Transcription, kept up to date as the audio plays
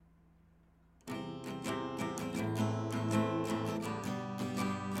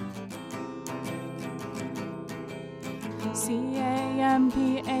CAMPADULTHOOD,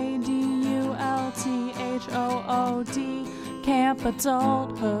 Camp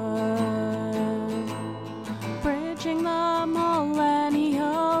Adulthood. Bridging the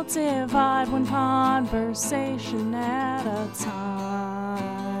millennial divide, one conversation at a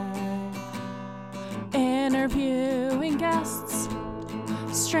time. Interviewing guests,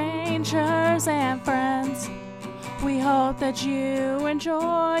 strangers and friends. We hope that you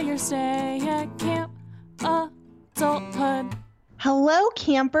enjoy your stay at Camp Adulthood. Hello,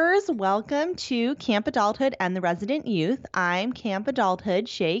 campers. Welcome to Camp Adulthood and the Resident Youth. I'm Camp Adulthood,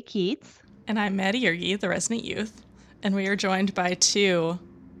 Shay Keats. And I'm Maddie Yergi, the Resident Youth. And we are joined by two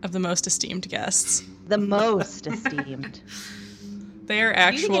of the most esteemed guests. The most esteemed. They are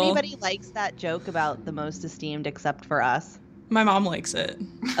actual... Do you think anybody likes that joke about the most esteemed except for us? My mom likes it.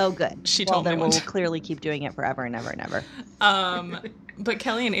 Oh, good. She told me then one we'll time. clearly keep doing it forever and ever and ever. But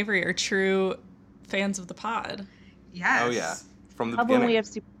Kelly and Avery are true fans of the pod. Yes. Oh, yeah. From the When beginning. we have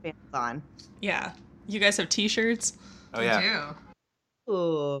super fans on. Yeah. You guys have t-shirts? Oh, yeah. We do.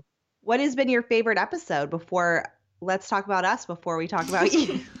 Ooh. What has been your favorite episode let's talk about us before we talk about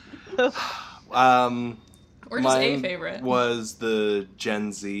you. Or just a favorite? Was the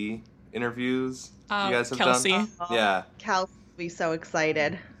Gen Z interviews you guys have Kelsey. done? Yeah. Kelsey will be so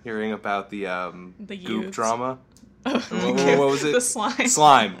excited. Hearing about the goop youths. drama. Oh, What was it? The slime.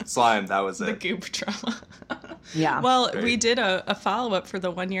 Slime, that was The it. goop drama. Yeah. Well, Great. we did a follow-up for the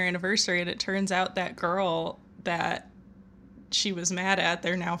 1 year anniversary, and it turns out that girl that she was mad at,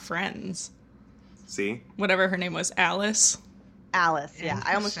 they're now friends. See? Whatever her name was, Alice. Alice, yeah.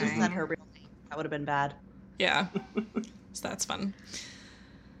 I almost just Interesting. said her real name. That would have been bad. Yeah. So that's fun.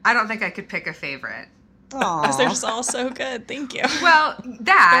 I don't think I could pick a favorite. Because they're Aww. just all so good. Thank you. Well,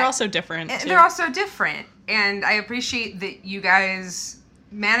 They're also different, too. they're also different, and I appreciate that you guys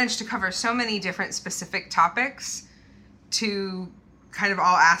managed to cover so many different specific topics to kind of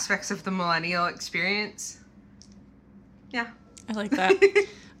all aspects of the millennial experience. Yeah. I like that.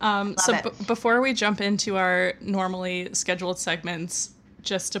 So it. before we jump into our normally scheduled segments,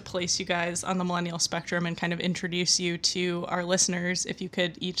 just to place you guys on the millennial spectrum and kind of introduce you to our listeners, if you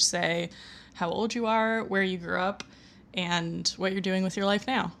could each say how old you are, where you grew up, and what you're doing with your life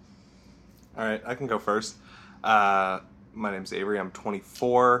now. All right, I can go first. My name's Avery. I'm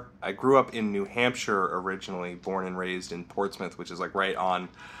 24. I grew up in New Hampshire originally, born and raised in Portsmouth, which is like right on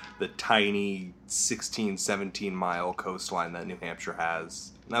the tiny 16, 17-mile coastline that New Hampshire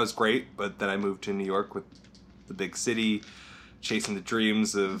has. And that was great, but then I moved to New York with the big city, chasing the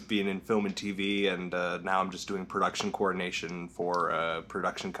dreams of being in film and TV, and now I'm just doing production coordination for a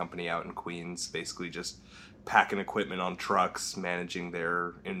production company out in Queens, basically just packing equipment on trucks, managing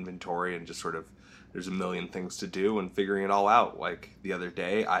their inventory, and just sort of there's a million things to do and figuring it all out. Like the other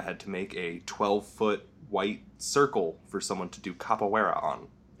day, I had to make a 12-foot white circle for someone to do capoeira on.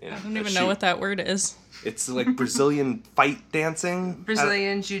 I don't even know what that word is. It's like Brazilian fight dancing.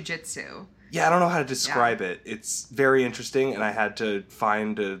 Brazilian Jiu-Jitsu. Yeah, I don't know how to describe it. It's very interesting, and I had to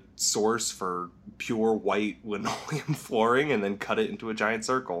find a source for pure white linoleum flooring and then cut it into a giant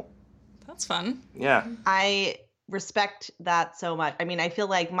circle. That's fun. Yeah. I respect that so much. I mean, I feel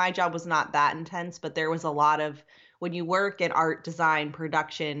like my job was not that intense, but there was a lot of, when you work in art, design,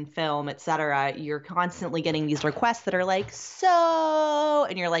 production, film, etc., you're constantly getting these requests that are like, so,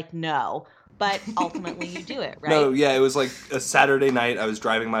 and you're like, no. But ultimately you do it, right? No, yeah, it was like a Saturday night. I was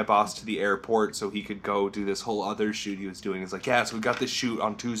driving my boss to the airport so he could go do this whole other shoot he was doing. He's like, yeah, so we got this shoot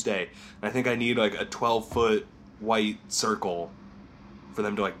on Tuesday, and I think I need like a 12-foot white circle for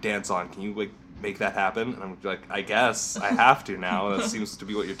them to like dance on. Can you like make that happen? And I'm like, I guess I have to now. That seems to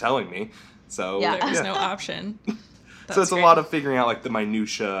be what you're telling me. So Yeah. There's no option. So it's great. a lot of figuring out like the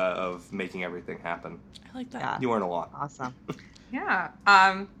minutia of making everything happen. I like that. Yeah. You learn a lot. Awesome. Yeah.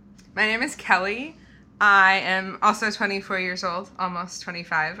 My name is Kelly. I am also 24 years old, almost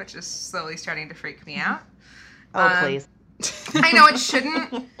 25, which is slowly starting to freak me out. Oh, please. I know it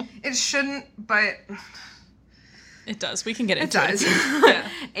shouldn't. It shouldn't, but It does. We can get it into does. Yeah.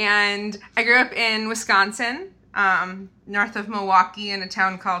 And I grew up in Wisconsin, north of Milwaukee, in a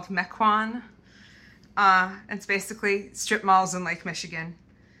town called Mequon. It's basically strip malls in Lake Michigan.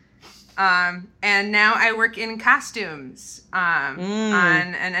 And now I work in costumes on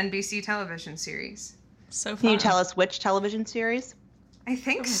an NBC television series. So fun. Can you tell us which television series? I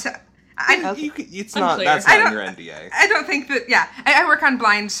think so. It's not. Unclear. That's not in your NDA. I don't think that. Yeah, I work on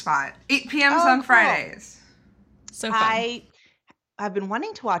Blind Spot, 8 p.m. Oh, on cool. Fridays. So fun. I've been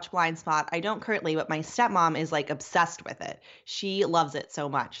wanting to watch Blind Spot. I don't currently, but my stepmom is like obsessed with it. She loves it so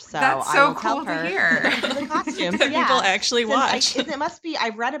much. So That's I so will tell cool to her hear. the costumes. That yeah. people actually watch. It must be.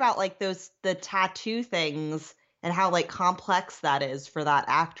 I've read about like the tattoo things and how like complex that is for that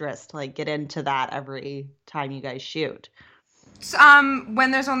actress to like get into that every time you guys shoot.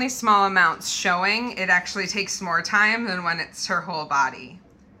 When there's only small amounts showing, it actually takes more time than when it's her whole body.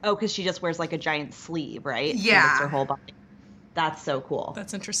 Oh, because she just wears like a giant sleeve, right? Yeah. And it's her whole body. That's so cool.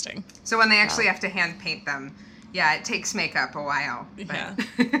 That's interesting. So when they actually have to hand paint them, yeah, it takes makeup a while. But. Yeah,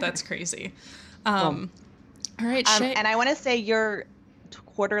 that's crazy. All right, Shay. And I want to say your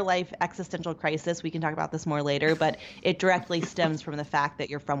quarter life existential crisis, we can talk about this more later, but it directly stems from the fact that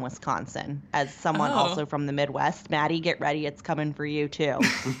you're from Wisconsin. As someone also from the Midwest, Maddie, get ready, it's coming for you too.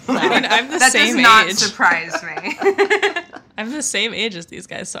 So. I mean, I'm the that same does not age. surprise me. I'm the same age as these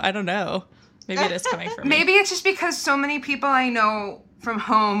guys, so I don't know. Maybe it is coming from me. Maybe it's just because so many people I know from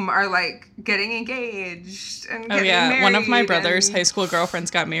home are like getting engaged and getting married. One of my brother's high school girlfriends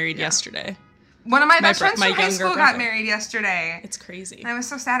got married yesterday. One of my best friends my from high younger school brother. got married yesterday. It's crazy. And I was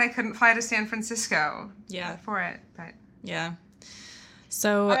so sad I couldn't fly to San Francisco for it. But Yeah.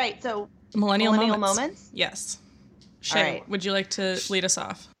 So, all right, so millennial moments? Yes. Shay, All right. would you like to lead us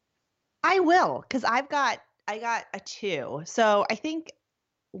off? I will, because I got a 2. So I think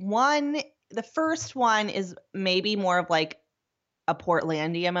the first one is maybe more of like a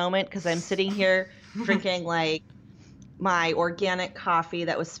Portlandia moment, because I'm sitting here drinking like my organic coffee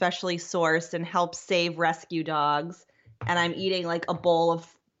that was specially sourced and helps save rescue dogs, and I'm eating like a bowl of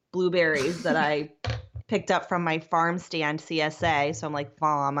blueberries that I picked up from my farm stand CSA. So I'm like,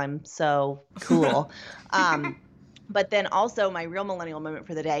 Mom, I'm so cool. But then also my real millennial moment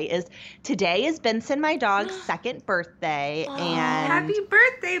for the day is today is Benson, my dog's 2nd birthday. And happy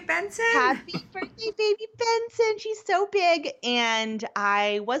birthday, Benson. Happy birthday, baby Benson. She's so big. And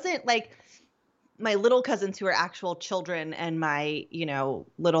I wasn't like my little cousins who are actual children and my,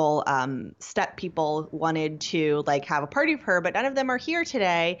 little step people wanted to like have a party for her, but none of them are here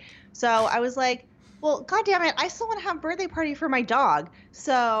today. So I was like, well, God damn it, I still want to have a birthday party for my dog.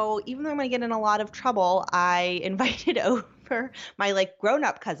 So even though I'm going to get in a lot of trouble, I invited over my like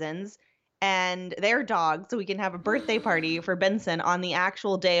grown-up cousins and their dog so we can have a birthday party for Benson on the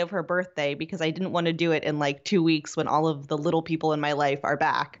actual day of her birthday, because I didn't want to do it in like 2 weeks when all of the little people in my life are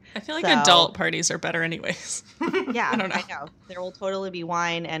back. I feel like adult parties are better anyways. Yeah, I don't know. I know. There will totally be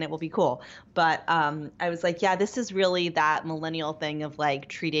wine and it will be cool. But I was like, yeah, this is really that millennial thing of like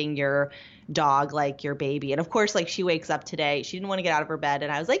treating your dog like your baby. And of course, like she wakes up today, she didn't want to get out of her bed,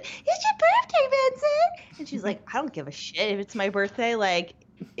 and I was like, it's your birthday, Vincent. And she's like, I don't give a shit if it's my birthday. Like,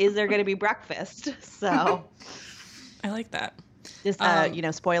 is there going to be breakfast? So I like that.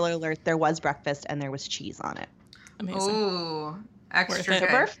 just spoiler alert, there was breakfast and there was cheese on it. Amazing. Ooh, extra Worth it. good.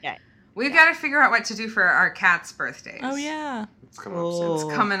 Her birthday. We've got to figure out what to do for our cat's birthdays. Oh yeah. It's coming up soon.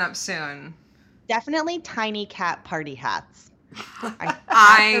 It's coming up soon. Definitely tiny cat party hats.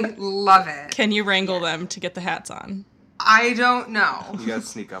 I love it. Can you wrangle them to get the hats on? I don't know. You gotta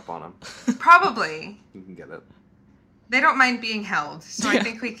sneak up on them. Probably. You can get it. They don't mind being held, so I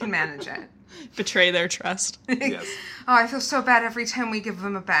think we can manage it. Betray their trust. Yes. Oh, I feel so bad every time we give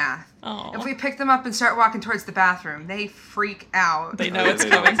them a bath. Oh. If we pick them up and start walking towards the bathroom, they freak out. They know Yeah, it's they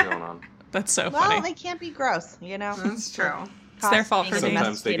know coming. what's going on. That's so Well, funny. they can't be gross, That's true. It's their fault for being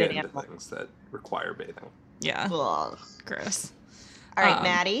Sometimes they get domesticated into animal. things that require bathing. Yeah. Ugh. Gross. All right, Um,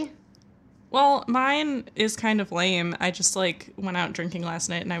 Maddie. Well, mine is kind of lame. I just went out drinking last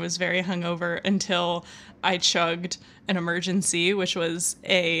night and I was very hungover until I chugged an Emergency, which was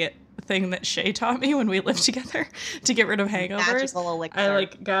a thing that Shay taught me when we lived together to get rid of hangovers. Magical elixir. I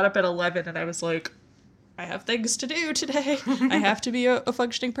got up at 11 and I was like, I have things to do today. I have to be a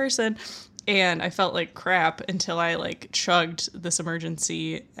functioning person. And I felt like crap until I chugged this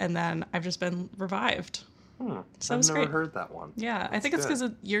Emergency, and then I've just been revived. So I've it's never great. heard that one. Yeah, I That's think it's good.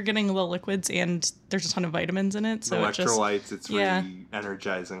 because you're getting the liquids and there's a ton of vitamins in it. So it just, Electrolytes, it's yeah.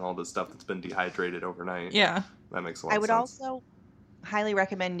 re-energizing all the stuff that's been dehydrated overnight. yeah. That makes a lot I of would sense. also highly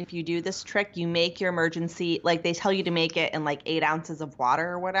recommend, if you do this trick, you make your Emergency, like they tell you to make it in 8 ounces of water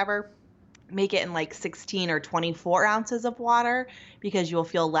or whatever. Make it in 16 or 24 ounces of water, because you'll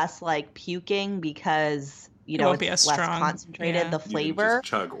feel less like puking, because won't it's be as less strong. concentrated, Yeah. the You can flavor,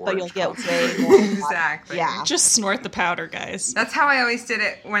 just chug but you'll orange get concentrate. way more water. Exactly. Yeah. Just snort the powder, guys. That's how I always did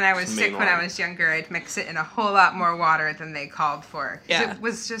it when I was It's sick when I mainline. was younger. I'd mix it in a whole lot more water than they called for. 'Cause Yeah. it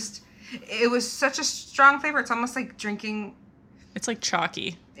was such a strong flavor. It's almost like drinking. It's like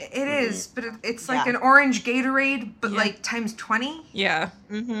chalky. It is, but it's like Yeah. an orange Gatorade, but Yeah. times 20. Yeah.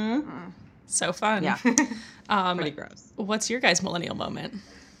 Mm-hmm. So fun. Yeah. Um, Pretty gross. what's your guys' millennial moment?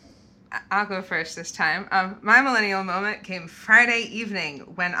 I'll go first this time. My millennial moment came Friday evening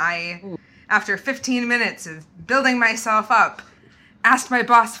when I, after 15 minutes of building myself up, asked my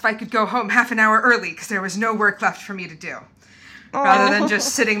boss if I could go home half an hour early because there was no work left for me to do. Rather than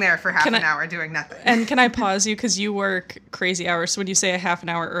just sitting there for half an hour doing nothing. And can I pause you because you work crazy hours? So when you say a half an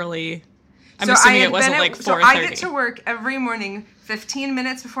hour early, I'm assuming it wasn't like 4:30. So I get to work every morning 15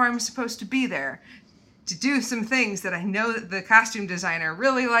 minutes before I'm supposed to be there to do some things that I know that the costume designer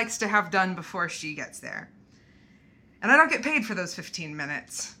really likes to have done before she gets there. And I don't get paid for those 15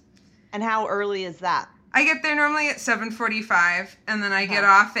 minutes. And how early is that? I get there normally at 7:45, and then I get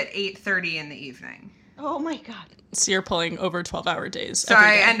off at 8:30 in the evening. Oh my God. So you're pulling over 12-hour days. So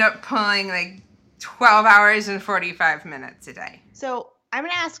I end up pulling like 12 hours and 45 minutes a day. So I'm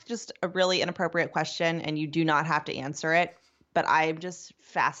going to ask just a really inappropriate question, and you do not have to answer it. But I'm just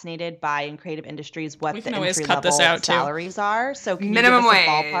fascinated by in creative industries what the entry level salaries are. So can minimum you give us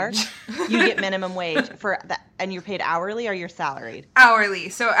wage. a ballpark? You get minimum wage for that, and you're paid hourly or you're salaried? Hourly.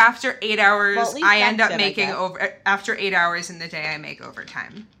 So after 8 hours, Well, at least I that's end up good, making I guess. over. After 8 hours in the day, I make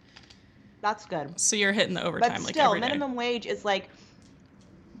overtime. That's good. So you're hitting the overtime But like still, every day. minimum wage is like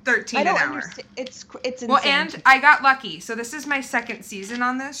 $13 I don't an hour. understand. It's insane. Well, and I got lucky. So this is my second season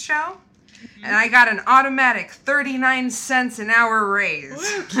on this show. And I got an automatic 39 cents an hour raise.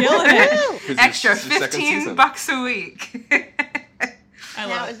 Woo, killing it. 'Cause Extra it's your second season. $15 a week. I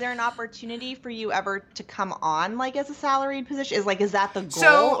Now, love is it. there an opportunity for you ever to come on like as a salaried position? Is that the goal,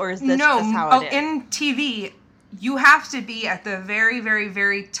 So, or is this no, just how it is? in TV, you have to be at the very, very,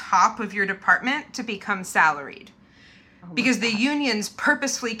 very top of your department to become salaried. Because the unions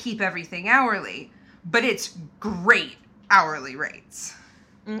purposefully keep everything hourly, but it's great hourly rates.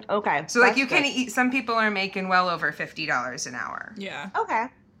 Okay. So, like, that's you can good. eat, some people are making well over $50 an hour. Yeah. Okay.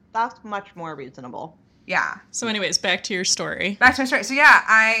 That's much more reasonable. Yeah. So anyways, back to your story. Back to my story. So, yeah,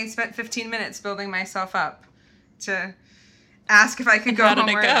 I spent 15 minutes building myself up to ask if I could go How did home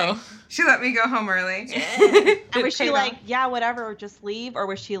it early. go? She let me go home early. And was she Paid like, off. yeah, whatever, just leave? Or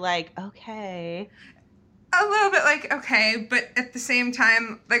was she like, okay. A little bit like, okay, but at the same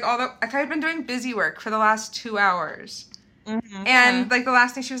time, like, although if I had been doing busy work for the last 2 hours, Mm-hmm. and like the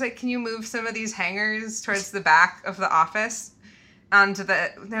last thing she was like, can you move some of these hangers towards the back of the office onto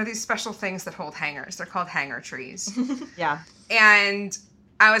there are these special things that hold hangers. They're called hanger trees. Yeah. And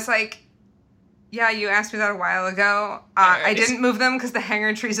I was like, yeah, you asked me that a while ago. I didn't move them because the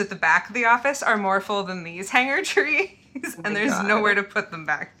hanger trees at the back of the office are more full than these hanger trees. And there's God. nowhere to put them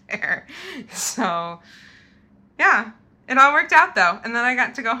back there. So, yeah, it all worked out though. And then I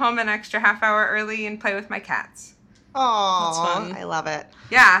got to go home an extra half hour early and play with my cats. Oh, fun. I love it.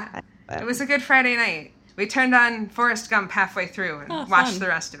 Yeah, it was a good Friday night. We turned on Forrest Gump halfway through and Oh, watched fun. the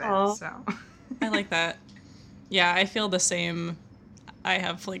rest of it. Aw. So, I like that. Yeah, I feel the same. I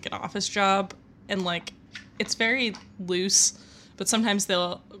have like an office job and like it's very loose, but sometimes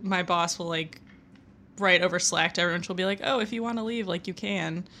my boss will like write over Slack to everyone. She'll be like, "Oh, if you want to leave, like you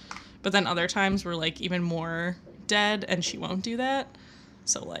can." But then other times we're like even more dead and she won't do that.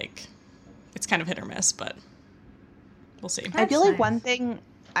 So like it's kind of hit or miss, but we'll see. I feel like nice. one thing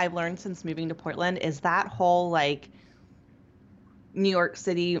I've learned since moving to Portland is that whole like New York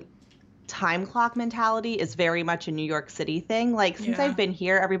City time clock mentality is very much a New York City thing. Like since Yeah. I've been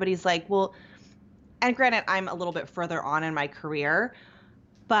here, everybody's like, well, and granted, I'm a little bit further on in my career,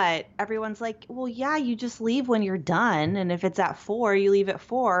 but everyone's like, well, yeah, you just leave when you're done. And if it's at 4, you leave at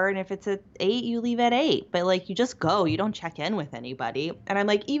 4. And if it's at 8, you leave at 8. But like, you just go, you don't check in with anybody. And I'm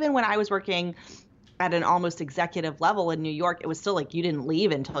like, even when I was working at an almost executive level in New York, it was still like you didn't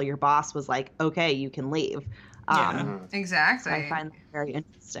leave until your boss was like, okay, you can leave. Yeah. exactly. I find that very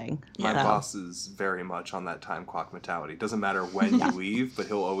interesting. My Yeah. boss is very much on that time clock mentality. Doesn't matter when you leave, but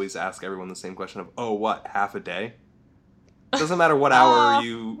he'll always ask everyone the same question of, oh, what, half a day? Doesn't matter what hour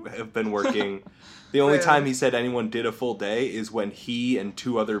you have been working. The only Really? time he said anyone did a full day is when he and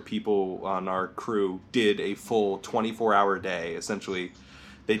 2 other people on our crew did a full 24-hour day. Essentially,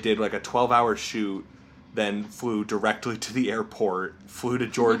 they did like a 12-hour shoot, then flew directly to the airport, flew to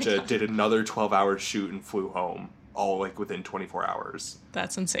Georgia, did another 12-hour shoot, and flew home. All like within 24 hours.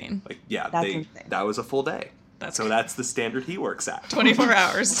 That's insane. Like, yeah, That's insane. that was a full day. That's So that's the standard he works at. 24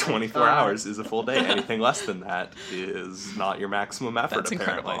 hours. 24 hours is a full day. Anything less than that is not your maximum effort, That's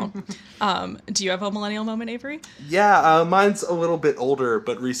apparently. incredible. Do you have a millennial moment, Avery? Yeah, mine's a little bit older,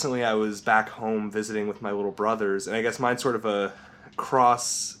 but recently I was back home visiting with my little brothers, and I guess mine's sort of a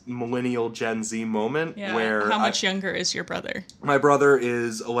cross-millennial Gen Z moment Yeah. where How much younger is your brother? my brother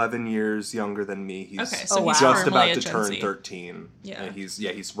is 11 years younger than me. He's Okay, so he's just firmly about a to Gen turn Z. 13. Yeah. And he's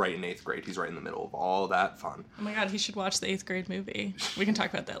right in 8th grade. He's right in the middle of all that fun. Oh my god, he should watch the 8th grade movie. We can talk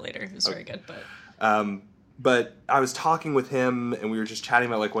about that later. It was very good, but But I was talking with him, and we were just chatting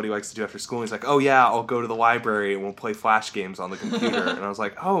about like what he likes to do after school. And he's like, "Oh yeah, I'll go to the library and we'll play Flash games on the computer." And I was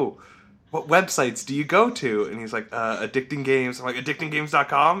like, "Oh, what websites do you go to?" And he's like, "Addicting Games." I'm like,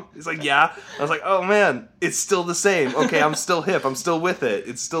 "Addictinggames.com?" He's like, "Yeah." I was like, "Oh man, it's still the same. Okay, I'm still hip. I'm still with it.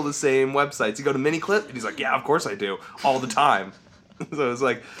 It's still the same websites." You go to Miniclip, and he's like, "Yeah, of course I do, all the time." So it was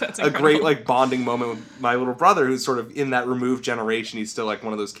like a great like bonding moment with my little brother, who's sort of in that removed generation. He's still like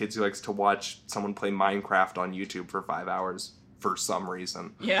one of those kids who likes to watch someone play Minecraft on YouTube for 5 hours for some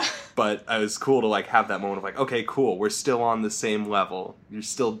reason. Yeah. But it was cool to like have that moment of like, okay, cool, we're still on the same level. You're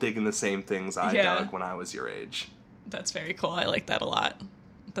still digging the same things I dug when I was your age. That's very cool. I like that a lot.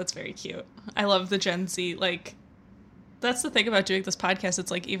 That's very cute. I love the Gen Z, like, that's the thing about doing this podcast.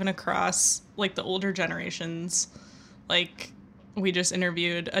 It's like even across like the older generations, like we just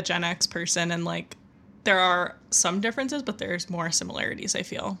interviewed a Gen X person, and like there are some differences, but there's more similarities, I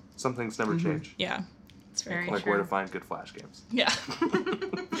feel. Some things never change. Yeah. It's very cool. Like where to find good Flash games. Yeah.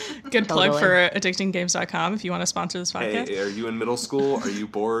 Good plug for addictinggames.com if you want to sponsor this podcast. Hey, are you in middle school? Are you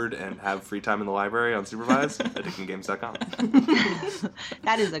bored and have free time in the library unsupervised? addictinggames.com.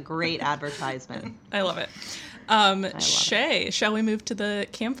 That is a great advertisement. I love it. Shay, shall we move to the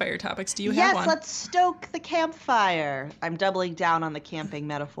campfire topics? Do you have one? Yes, let's stoke the campfire. I'm doubling down on the camping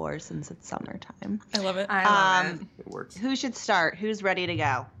metaphor since it's summertime. I love it. I love it. It works. Who should start? Who's ready to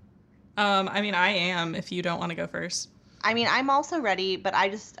go? I mean, I am, if you don't want to go first. I mean, I'm also ready, but I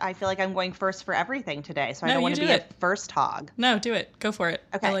feel like I'm going first for everything today, so I No, don't you want to do be it. a first hog. No, do it. Go for it.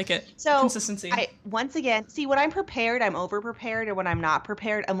 Okay. I like it. So Consistency. Once again, see, when I'm prepared, I'm over-prepared, and when I'm not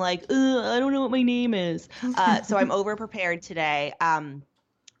prepared, I'm like, I don't know what my name is. So I'm over-prepared today.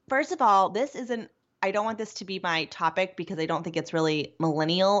 First of all, I don't want this to be my topic because I don't think it's really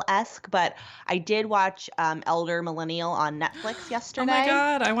millennial-esque, but I did watch Elder Millennial on Netflix yesterday. Oh my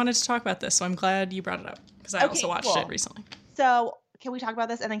God, I wanted to talk about this, so I'm glad you brought it up because I also watched it recently. So can we talk about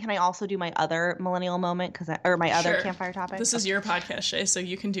this? And then can I also do my other millennial moment or my other campfire topic? This is your podcast, Shay, so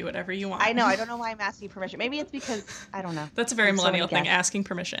you can do whatever you want. I know. I don't know why I'm asking permission. Maybe it's because, I don't know. That's a very millennial thing, guests. asking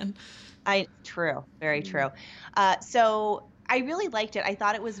permission. True. Very true. So I really liked it. I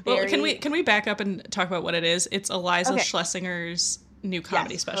thought it was very... Well, can we back up and talk about what it is? It's Eliza Schlesinger's new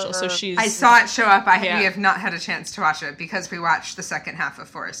comedy special. So she's... I saw it show up. We have not had a chance to watch it because we watched the second half of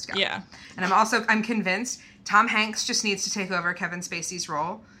Forrest Gump. Yeah. And I'm convinced Tom Hanks just needs to take over Kevin Spacey's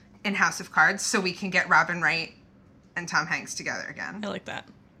role in House of Cards so we can get Robin Wright and Tom Hanks together again. I like that.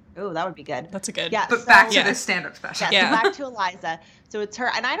 Oh, that would be good. That's a good... Yeah, But back to the stand-up special. Yeah, so back to Eliza. So it's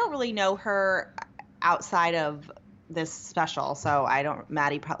her, and I don't really know her outside of this special, so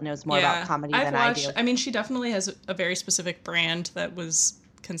Maddie probably knows more about comedy than I do. I mean, she definitely has a very specific brand that was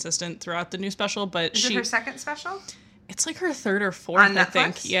consistent throughout the new special, but Is it her second special? It's like her third or fourth, on Netflix? I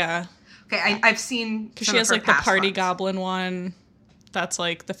think. Yeah. Okay, I've seen because she has like the Party Goblin one. That's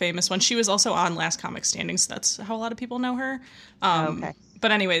like the famous one. She was also on Last Comic Standing, so that's how a lot of people know her. Okay.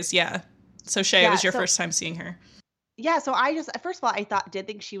 But anyways, yeah. So Shay, it was your first time seeing her. Yeah, so first of all, I did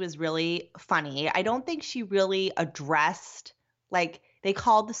think she was really funny. I don't think she really addressed, like, they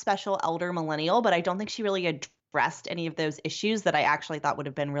called the special Elder Millennial, but I don't think she really addressed any of those issues that I actually thought would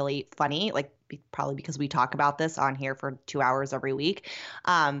have been really funny, like, probably because we talk about this on here for 2 hours every week.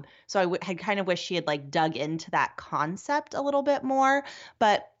 So I had kind of wished she had, like, dug into that concept a little bit more.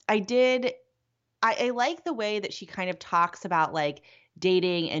 But I like the way that she kind of talks about, like,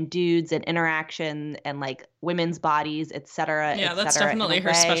 dating and dudes and interaction and like women's bodies, etc. Yeah, that's definitely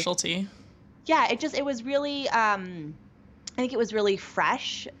her specialty. Yeah, it was really I think it was really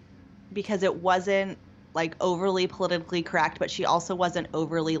fresh because it wasn't like overly politically correct, but she also wasn't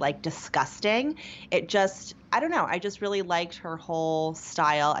overly like disgusting. I don't know, I just really liked her whole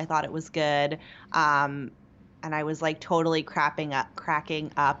style. I thought it was good. And I was like totally cracking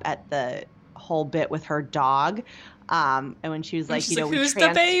up at the whole bit with her dog. And when she was like, who's the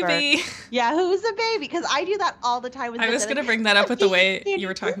baby? Yeah, who's the baby? Because I do that all the time. I was going to bring that up with the way you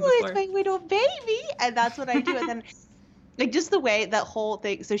were talking before. It's my little baby. And that's what I do. And then like just the way that whole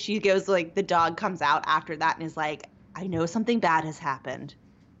thing. So she goes like, the dog comes out after that and is like, I know something bad has happened.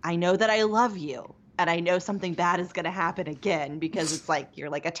 I know that I love you. And I know something bad is going to happen again because it's like you're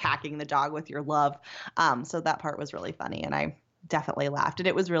like attacking the dog with your love. So that part was really funny. And I definitely laughed. And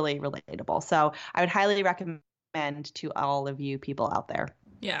it was really relatable. So I would highly recommend to all of you people out there.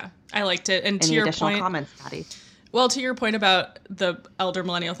 Yeah, I liked it. And Any to your additional point, comments, Patty? Well, to your point about the Elder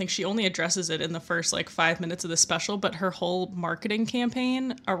Millennial thing, she only addresses it in the first like 5 minutes of the special, but her whole marketing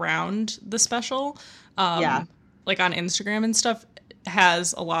campaign around the special, like on Instagram and stuff,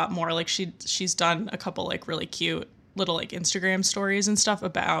 has a lot more. Like she's done a couple like really cute little like Instagram stories and stuff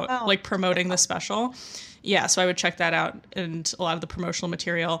about like promoting the special. Yeah, so I would check that out and a lot of the promotional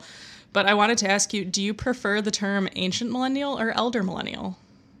material. But I wanted to ask you, do you prefer the term ancient millennial or elder millennial?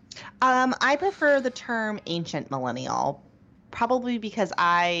 I prefer the term ancient millennial, probably because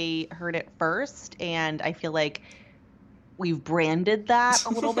I heard it first, and I feel like we've branded that a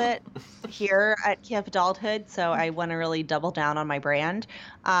little bit here at Camp Adulthood, so I want to really double down on my brand.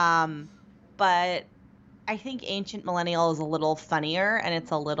 But I think ancient millennial is a little funnier, and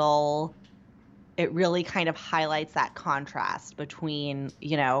it really kind of highlights that contrast between,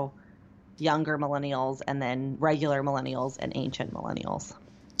 younger millennials and then regular millennials and ancient millennials.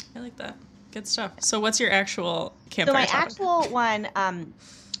 I like that. Good stuff. So what's your actual campfire So my topic? actual one,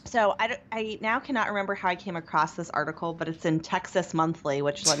 so I now cannot remember how I came across this article, but it's in Texas Monthly,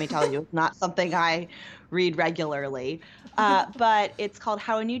 which, let me tell you, is not something I read regularly. But it's called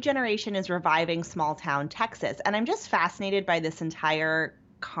How a New Generation is Reviving Small Town Texas. And I'm just fascinated by this entire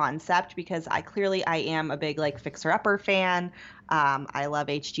concept because I am a big Fixer Upper fan. I love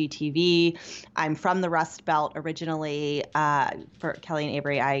HGTV. I'm from the Rust Belt originally. For Kelly and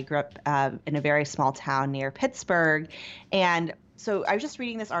Avery, I grew up in a very small town near Pittsburgh. And so I was just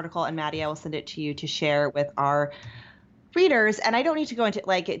reading this article, and Maddie, I will send it to you to share with our readers. And I don't need to go into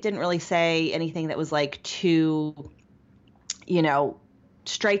it didn't really say anything that was too,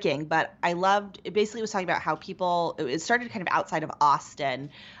 striking, but I loved it. Basically, it was talking about how it started kind of outside of Austin,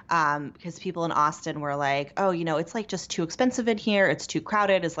 because people in Austin were like, oh, it's just too expensive in here. It's too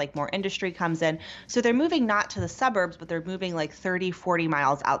crowded as more industry comes in. So they're moving not to the suburbs, but they're moving 30, 40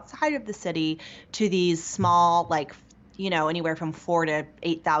 miles outside of the city to these small, anywhere from 4,000 to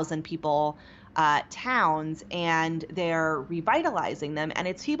 8,000 people towns, and they're revitalizing them. And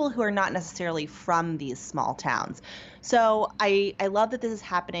it's people who are not necessarily from these small towns. So I love that this is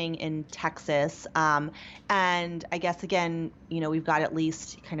happening in Texas. And I guess, again, we've got at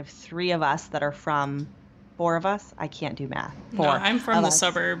least kind of 4 of us. I can't do math. 4 No, I'm from of the us.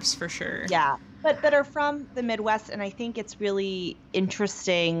 suburbs for sure. Yeah, but that are from the Midwest. And I think it's really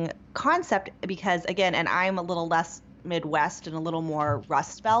interesting concept because, again, and I'm a little less Midwest and a little more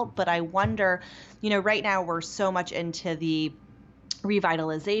Rust Belt, but I wonder, right now we're so much into the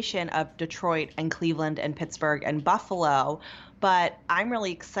revitalization of Detroit and Cleveland and Pittsburgh and Buffalo, but I'm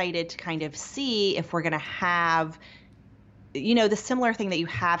really excited to kind of see if we're going to have, the similar thing that you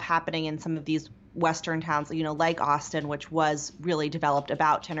have happening in some of these Western towns, like Austin, which was really developed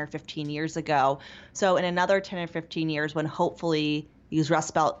about 10 or 15 years ago. So in another 10 or 15 years, when hopefully these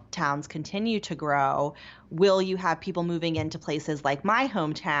Rust Belt towns continue to grow, will you have people moving into places like my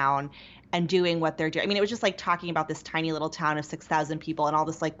hometown and doing what they're doing? I mean, it was just talking about this tiny little town of 6,000 people and all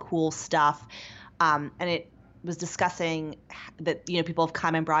this cool stuff. And it was discussing that, people have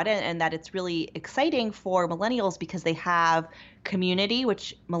come and brought in, and that it's really exciting for millennials because they have community,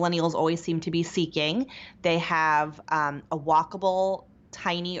 which millennials always seem to be seeking. They have a walkable,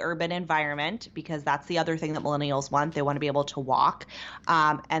 tiny urban environment, because that's the other thing that millennials want. They want to be able to walk.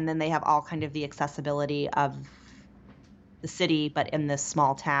 And then they have all kind of the accessibility of the city, but in this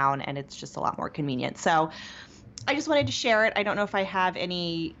small town, and it's just a lot more convenient. So I just wanted to share it. I don't know if I have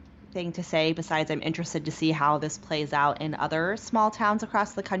anything to say besides I'm interested to see how this plays out in other small towns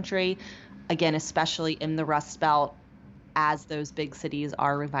across the country. Again, especially in the Rust Belt, as those big cities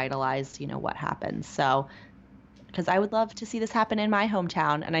are revitalized, what happens. So because I would love to see this happen in my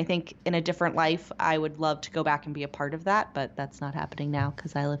hometown. And I think in a different life, I would love to go back and be a part of that. But that's not happening now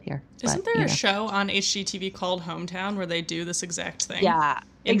because I live here. Isn't there a show on HGTV called Hometown where they do this exact thing? Yeah,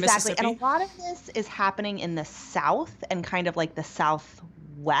 in exactly. Mississippi? And a lot of this is happening in the South and kind of the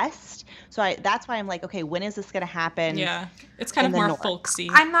Southwest. So that's why I'm okay, when is this going to happen? Yeah, it's kind of more North? folksy.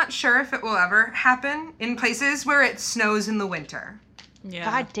 I'm not sure if it will ever happen in places where it snows in the winter. Yeah.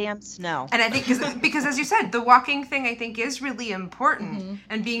 Goddamn snow. And I think because as you said, the walking thing I think is really important,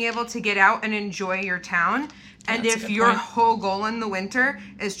 and being able to get out and enjoy your town. And That's a if good your point. whole goal in the winter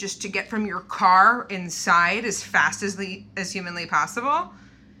is just to get from your car inside as fast as humanly possible,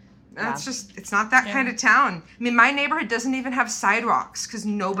 that's just, it's not that kind of town. I mean, my neighborhood doesn't even have sidewalks because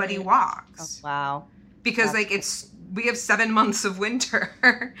nobody walks. Oh, wow. Because we have 7 months of winter.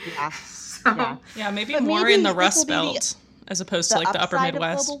 Yeah. So Yeah, maybe But more maybe in the this Rust will be Belt as opposed to the upper upside of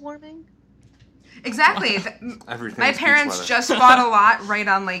Midwest. global warming? exactly. Everything's My beach parents weather. just bought a lot right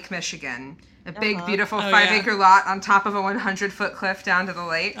on Lake Michigan. A big, beautiful Oh, 5-acre lot on top of a 100-foot cliff down to the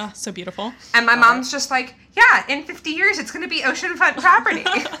lake. Oh, so beautiful. And my mom's just like, yeah, in 50 years, it's going to be oceanfront property.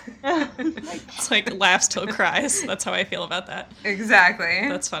 It's laughs till cries. That's how I feel about that. Exactly.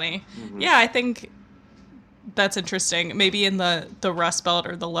 That's funny. Yeah, I think that's interesting. Maybe in the Rust Belt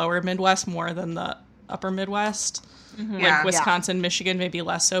or the lower Midwest more than the upper Midwest. Like Wisconsin, Michigan, maybe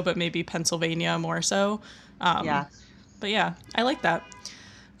less so, but maybe Pennsylvania more so. Yeah. But yeah, I like that.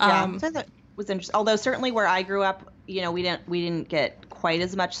 So that was interesting. Although certainly where I grew up, you know, we didn't get quite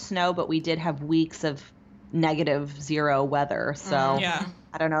as much snow, but we did have weeks of -0 weather. So Yeah.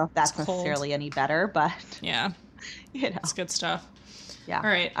 I don't know if that's It's cold. necessarily any better, but Yeah, you know, it's good stuff. yeah. All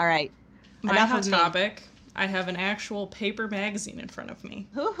right. All right. My Enough hot of me. topic. I have an actual paper magazine in front of me.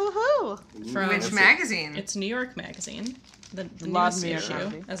 Hoo hoo hoo. From Which magazine? It's New York Magazine, the Love newest New York issue.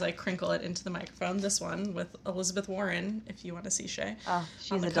 Magazine. As I crinkle it into the microphone, this one with Elizabeth Warren, if you want to see Shay. Oh, on she's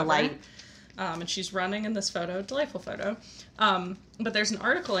the a cover. delight. And she's running in this photo, delightful photo. But there's an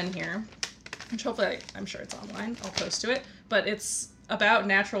article in here, which hopefully I'm sure it's online. I'll post to it. But it's about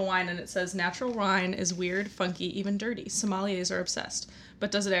natural wine, and it says natural wine is weird, funky, even dirty. Sommeliers are obsessed.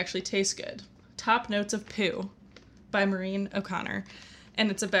 But does it actually taste good? Top Notes of Poo by Maureen O'Connor.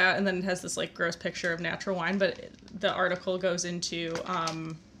 And it's about, and then it has this like gross picture of natural wine, but the article goes into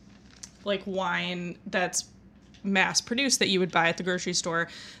like wine that's mass produced that you would buy at the grocery store.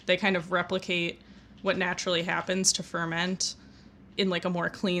 They kind of replicate what naturally happens to ferment in like a more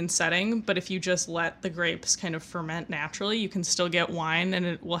clean setting. But if you just let the grapes kind of ferment naturally, you can still get wine, and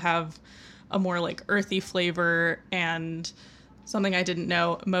it will have a more like earthy flavor. And something I didn't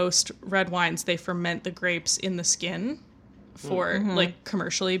know, most red wines, they ferment the grapes in the skin for like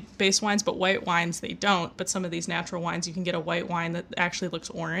commercially based wines, but white wines they don't. But some of these natural wines, you can get a white wine that actually looks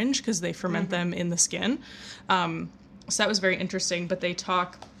orange because they ferment them in the skin. So that was very interesting. But they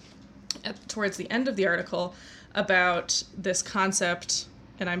talk towards the end of the article about this concept,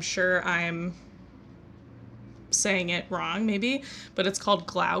 and I'm sure I'm saying it wrong maybe, but it's called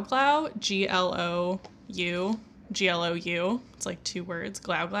Glou Glou, Glou. It's like 2 words,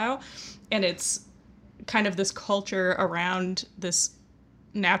 Glou Glou. And it's kind of this culture around this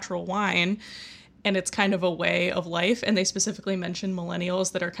natural wine, and it's kind of a way of life. And they specifically mention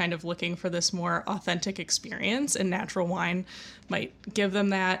millennials that are kind of looking for this more authentic experience, and natural wine might give them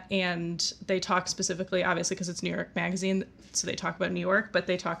that. And they talk specifically, obviously because it's New York Magazine, so they talk about New York, but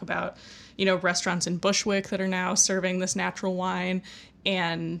they talk about, you know, restaurants in Bushwick that are now serving this natural wine,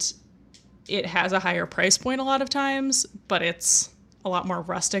 and it has a higher price point a lot of times, but it's a lot more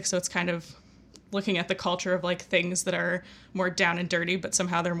rustic. So it's kind of looking at the culture of like things that are more down and dirty, but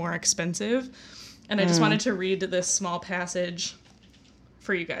somehow they're more expensive. And I just wanted to read this small passage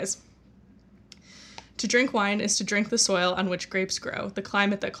for you guys. To drink wine is to drink the soil on which grapes grow, the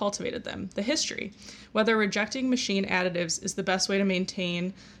climate that cultivated them, the history. Whether rejecting machine additives is the best way to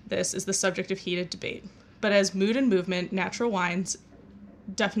maintain this is the subject of heated debate. But as mood and movement, natural wines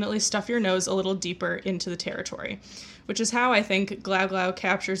definitely stuff your nose a little deeper into the territory, which is how I think Glou Glou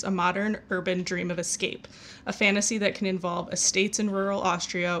captures a modern urban dream of escape, a fantasy that can involve estates in rural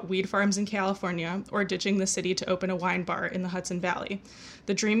Austria, weed farms in California, or ditching the city to open a wine bar in the Hudson Valley.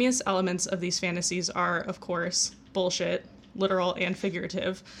 The dreamiest elements of these fantasies are, of course, bullshit, literal and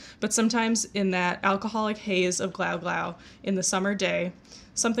figurative, but sometimes in that alcoholic haze of Glou Glou in the summer day,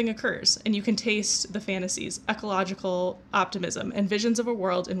 something occurs, and you can taste the fantasies, ecological optimism, and visions of a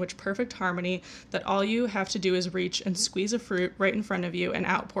world in which perfect harmony that all you have to do is reach and squeeze a fruit right in front of you and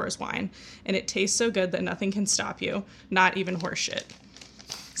out pours wine. And it tastes so good that nothing can stop you, not even horseshit.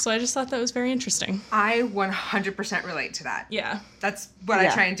 So I just thought that was very interesting. I 100% relate to that. Yeah. That's what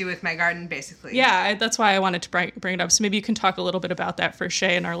I try and do with my garden, basically. Yeah, that's why I wanted to bring it up. So maybe you can talk a little bit about that for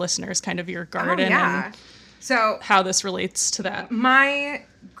Shay and our listeners, kind of your garden and so how this relates to that. My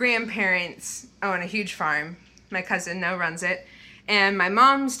grandparents own a huge farm. My cousin now runs it. And my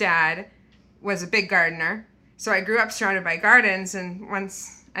mom's dad was a big gardener. So I grew up surrounded by gardens. And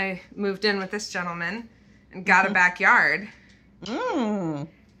once I moved in with this gentleman and got a backyard, I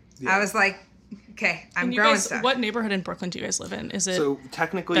was like, okay, I'm growing stuff. What neighborhood in Brooklyn do you guys live in? Is it So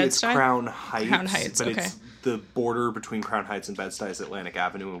technically it's Bed-Stuy? Crown Heights. Crown Heights, but okay. it's the border between Crown Heights and Bed-Stuy is Atlantic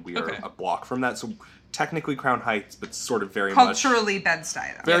Avenue, and we are Okay. a block from that. So technically Crown Heights, but sort of very Culturally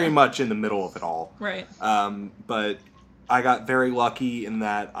Bed-Stuy, though. very much in the middle of it all. right? But I got very lucky in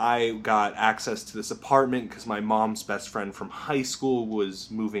that I got access to this apartment because my mom's best friend from high school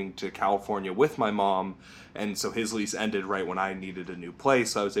was moving to California with my mom, and so his lease ended right when I needed a new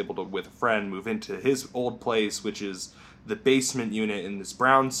place. So I was able to, with a friend, move into his old place, which is the basement unit in this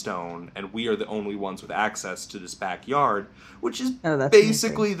brownstone, and we are the only ones with access to this backyard, which is that's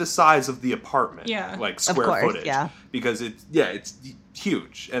basically the size of the apartment, Yeah. like square course, footage, yeah. because it's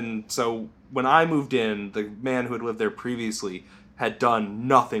huge. And so when I moved in, the man who had lived there previously had done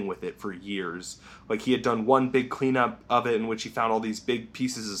nothing with it for years. Like, he had done one big cleanup of it in which he found all these big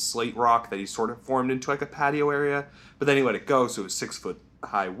pieces of slate rock that he sort of formed into like a patio area, but then he let it go, so it was 6 foot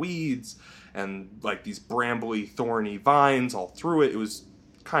high weeds and like these brambly, thorny vines all through it. It was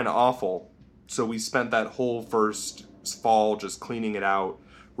kind of awful. So we spent that whole first fall just cleaning it out,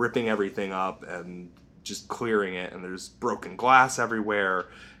 ripping everything up and just clearing it. And there's broken glass everywhere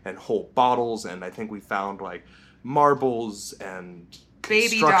and whole bottles. And I think we found like marbles and Baby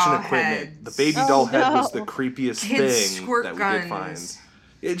construction doll equipment. heads. The baby doll head no. was the creepiest Kids' thing squirt that we guns. did find.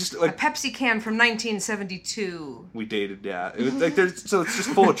 It just A like Pepsi can from 1972. we dated, yeah. It was, like so it's just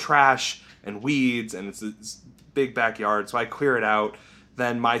full of trash and weeds, and it's this big backyard. So I clear it out.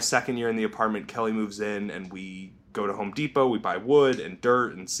 Then my second year in the apartment, Kelly moves in, and we go to Home Depot. We buy wood and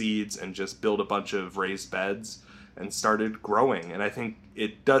dirt and seeds, and just build a bunch of raised beds, and started growing. And I think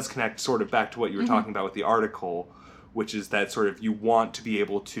it does connect sort of back to what you were talking about with the article, which is that sort of you want to be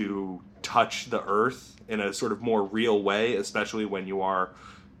able to touch the earth in a sort of more real way, especially when you are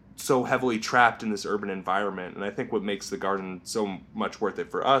so heavily trapped in this urban environment. And I think what makes the garden so much worth it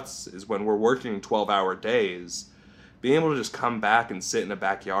for us is when we're working 12-hour days, being able to just come back and sit in a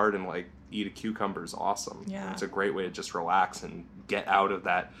backyard and like eat a cucumber is awesome. Yeah. It's a great way to just relax and get out of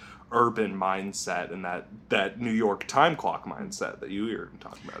that urban mindset and that New York time clock mindset that you were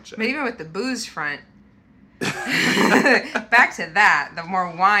talking about, Jay. But even with the booze front, back to that, the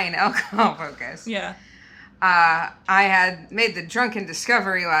more wine alcohol focus. Yeah. I had made the drunken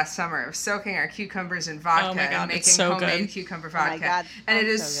discovery last summer of soaking our cucumbers in vodka Oh my God, and making it's so homemade good. cucumber Oh my vodka. God, And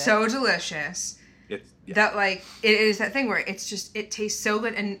it sounds is so so delicious Yeah. that like it is that thing where it's just it tastes so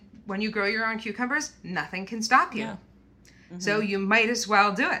good, and when you grow your own cucumbers, nothing can stop you. Yeah. So you might as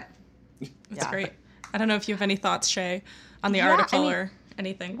well do it. That's Yeah. great. I don't know if you have any thoughts, Shay, on the Yeah, article I mean- or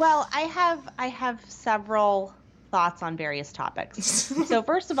anything. Well, I have several thoughts on various topics. So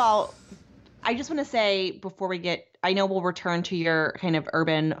first of all, I just want to say before we get, I know we'll return to your kind of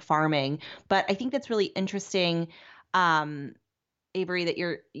urban farming, but I think that's really interesting, Avery, that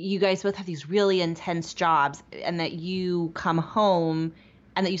you guys both have these really intense jobs, and that you come home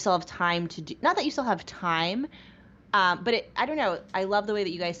and that you still have time to do, not that you still have time, but I don't know. I love the way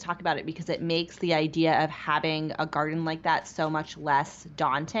that you guys talk about it because it makes the idea of having a garden like that so much less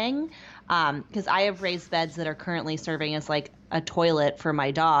daunting. Because I have raised beds that are currently serving as like a toilet for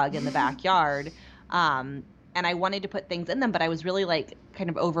my dog in the backyard. And I wanted to put things in them, but I was really like kind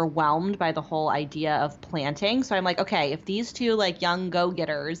of overwhelmed by the whole idea of planting. So I'm like, okay, if these two like young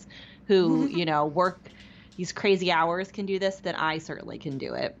go-getters who, you know, work these crazy hours can do this, then I certainly can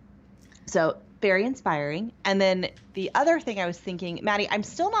do it. So very inspiring. And then the other thing I was thinking, Maddie, I'm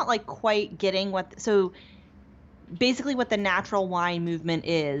still not like quite getting so basically what the natural wine movement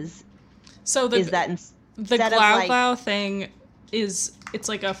is So that the instead of like, Glau thing is, it's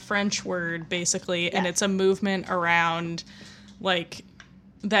like a French word basically, and Yes. it's a movement around like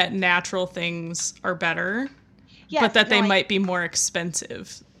that natural things are better, yes, but that they no, might be more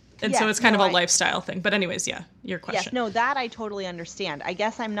expensive. And so Yes, it's kind no, of a lifestyle thing. But anyways, yeah, your yes, question. no, that I totally understand. I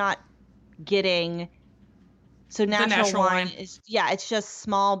guess I'm not getting. So natural wine is, it's just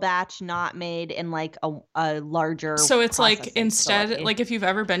small batch, not made in like a larger. So it's like processing instead, facility. like if you've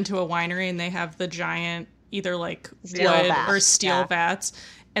ever been to a winery and they have the giant, either like Steel wood vats, or steel yeah. vats,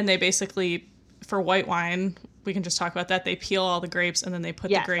 and they basically, for white wine, we can just talk about that. They peel all the grapes and then they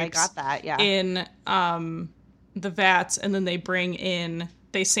put yes, the grapes I got that. Yeah. in the vats, and then they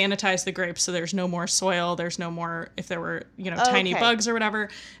sanitize the grapes so there's no more soil, there's no more, if there were, tiny Okay. bugs or whatever,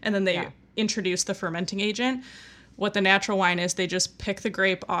 and then they Yeah. introduce the fermenting agent. What the natural wine is, they just pick the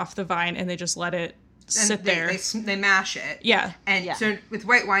grape off the vine and they just let it sit there. They mash it. Yeah. And Yeah. so with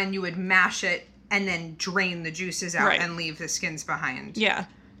white wine, you would mash it and then drain the juices out Right. and leave the skins behind. Yeah.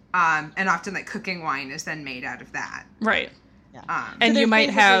 And often like cooking wine is then made out of that. Right. Um, And So you there's might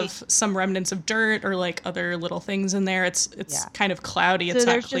have basically- some remnants of dirt or like other little things in there. It's Yeah. kind of cloudy. So It's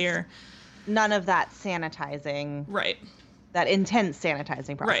not there's just clear. None of that sanitizing, Right. that intense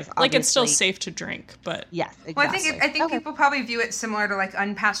sanitizing process. Right. Like it's still obviously. safe to drink, but Yes, exactly. well, I think Okay. people probably view it similar to like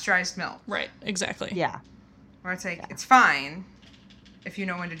unpasteurized milk, right. Exactly. Yeah. where it's like it's fine if you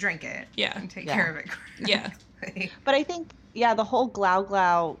know when to drink it. Yeah. And take Yeah. care of it. Yeah. correctly. But I think, the whole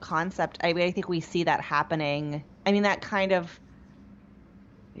Glau concept, I think we see that happening. I mean, that kind of,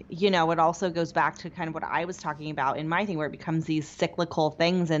 it also goes back to kind of what I was talking about in my thing, where it becomes these cyclical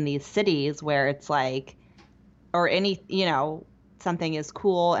things in these cities where it's like, or any, something is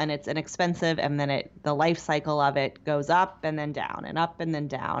cool and it's inexpensive, and then the life cycle of it goes up and then down and up and then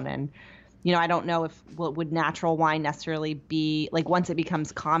down. And, I don't know if would natural wine necessarily be like, once it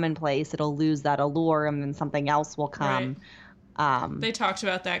becomes commonplace, it'll lose that allure and then something else will come. They talked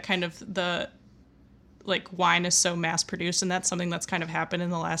about that kind of like wine is so mass produced, and that's something that's kind of happened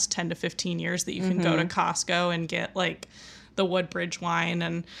in the last 10 to 15 years that you can go to Costco and get like the Woodbridge wine,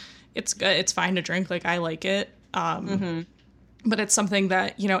 and it's good. It's fine to drink. Like, I like it. But it's something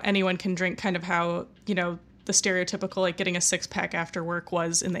that, you know, anyone can drink, kind of how, you know, the stereotypical, like, getting a 6-pack after work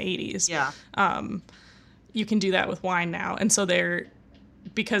was in the 80s. Yeah. You can do that with wine now. And so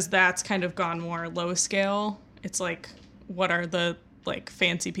because that's kind of gone more low scale, it's like, what are the, like,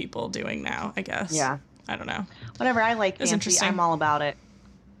 fancy people doing now, I guess? Yeah. I don't know. Whatever, I like It's fancy. interesting. I'm all about it.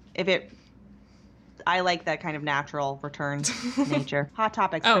 I like that kind of natural return to nature. Hot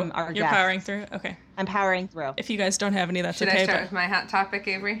topics from our you're guests. powering through? Okay. I'm powering through. If you guys don't have any, that's Should okay. I start But with my hot topic,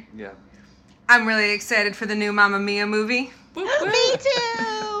 Avery? Yeah. I'm really excited for the new Mamma Mia movie. Woo, woo. Me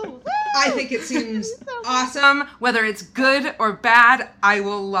too! I think it seems So good. awesome. Whether it's good or bad, I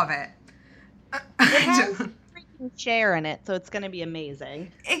will love it. It has freaking Cher in it, so it's going to be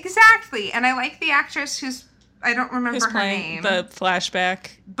amazing. Exactly. And I like the actress who's, I don't remember Who's her playing name. the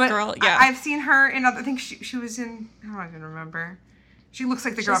flashback But girl? Yeah. I've seen her in other, I think she was in, I don't even remember. She looks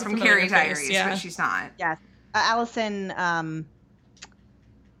like the She girl has a from familiar Carrie face, Diaries, yeah. but she's not. Yes. Allison,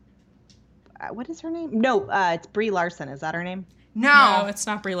 what is her name? No, it's Brie Larson. Is that her name? no, No, it's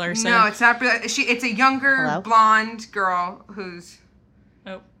not Brie Larson. no, it's not. It's a younger Hello? blonde girl who's.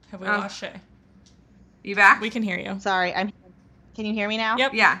 Oh, have we Oh. lost Shay? You back? We can hear you. Sorry, can you hear me now?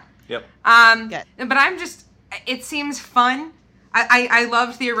 Yep. Yeah. Yep. Good. But I'm just. It seems fun. I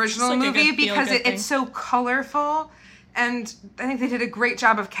loved the original Just like a movie good because feel-good thing. it's so colorful, and I think they did a great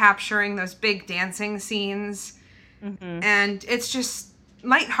job of capturing those big dancing scenes. Mm-hmm. And it's just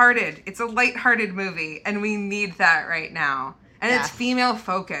lighthearted. It's a lighthearted movie, and we need that right now. And Yes. it's female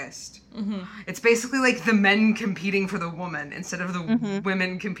focused. Mm-hmm. It's basically like the men competing for the woman instead of the Mm-hmm.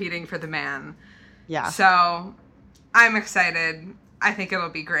 women competing for the man. Yeah. So I'm excited. I think it'll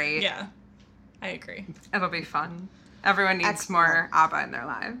be great. Yeah, I agree. It'll be fun. Everyone needs Excellent. more ABBA in their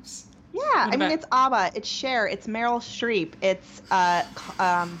lives. Yeah, I mean, about- it's ABBA, it's Cher, it's Meryl Streep, it's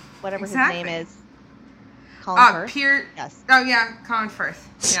whatever Exactly. his name is. Colin Firth? Pierce. Yes. Oh yeah, Colin Firth.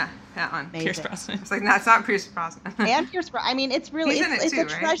 Yeah, that one. Amazing. Pierce Brosnan. It's like, no, it's not Pierce Brosnan. And Pierce Brosnan. I mean, it's really He's in it's it too, a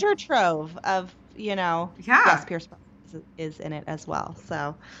right? treasure trove of, you know. Yeah. Yes, Pierce Brosnan is in it as well.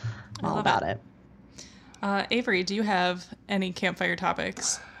 So I all love about it. Avery, do you have any campfire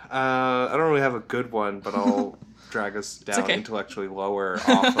topics? I don't really have a good one, but I'll drag us down okay. intellectually lower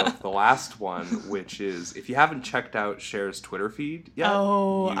off of the last one, which is if you haven't checked out Cher's Twitter feed yet,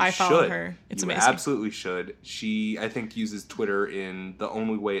 Oh, you I follow should. her. It's you amazing. absolutely should. She, I think, uses Twitter in the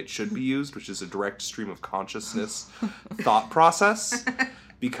only way it should be used, which is a direct stream of consciousness thought process.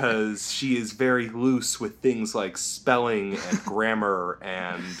 Because she is very loose with things like spelling and grammar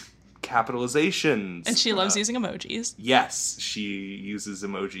and capitalizations. And she loves using emojis. Yes, she uses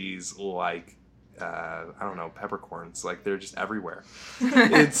emojis like, I don't know, peppercorns. Like, they're just everywhere.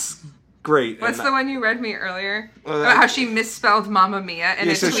 It's great. What's And the one you read me earlier? Well, About how she misspelled Mamma Mia in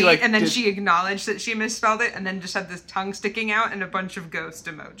Yeah, a so she, tweet, like, and then did- she acknowledged that she misspelled it, and then just had this tongue sticking out and a bunch of ghost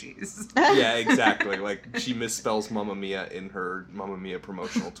emojis. Yeah, exactly. Like, she misspells Mamma Mia in her Mamma Mia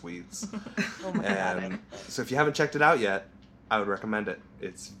promotional tweets. Oh my God. And so if you haven't checked it out yet, I would recommend it.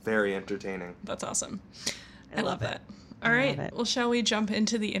 It's very entertaining. That's awesome. I I love love that. I All right. love it. Well, shall we jump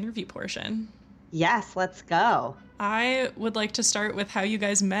into the interview portion? Yes, let's go. I would like to start with how you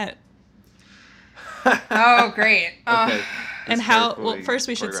guys met. Oh, great. Okay. And It's how, carefully well, first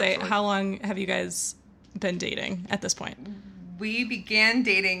we should say, choreographed. how long have you guys been dating at this point? We began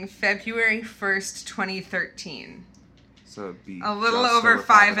dating February 1st, 2013. So it'd be A little just over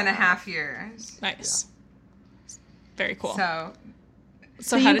 5.5 years. Nice. Very cool. So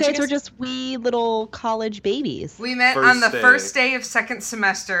So you how did guys you guys were just wee little college babies. we met First on the day. first day of second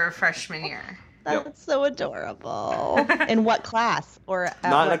semester of freshman year. Yep. That's so adorable. In what class? Or at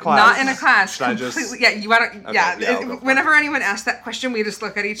Not in a what- class. Not in a class. Should I just- Completely. Yeah, you want to. Okay, Yeah. yeah, I'll go for Whenever anyone asks that question, we just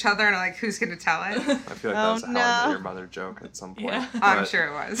look at each other and are like, "Who's going to tell it?" I feel like Oh, that was a How I no. Met Your Mother joke at some point. Yeah. I'm But sure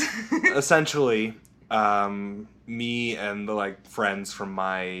it was. essentially, me and the like friends from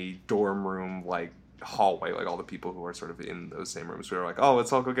my dorm room like hallway, like all the people who are sort of in those same rooms, we were like, oh,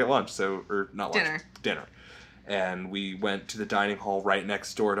 let's all go get lunch. So, or not lunch, dinner. And we went to the dining hall right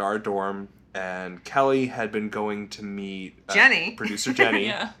next door to our dorm. And Kelly had been going to meet Jenny. producer Jenny,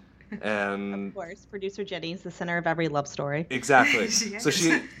 Yeah. and Of course, producer Jenny's the center of every love story. exactly. She So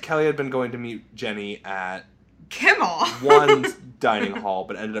is. Kelly had been going to meet Jenny at Kimmel. one dining hall,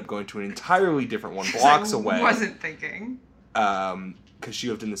 but ended up going to an entirely different one blocks away. Wasn't thinking. Because she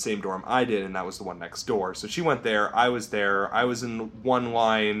lived in the same dorm I did, and that was the one next door. So she went there. I was there. I was in one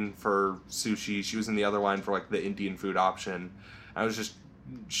line for sushi. She was in the other line for like the Indian food option. I was just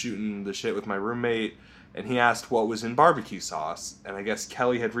shooting the shit with my roommate. and he asked what was in barbecue sauce. And I guess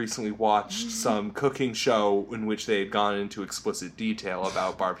Kelly had recently watched some cooking show in which they had gone into explicit detail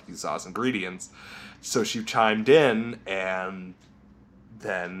about barbecue sauce ingredients. So she chimed in, and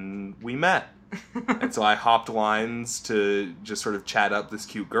then we met. And so I hopped lines to just sort of chat up this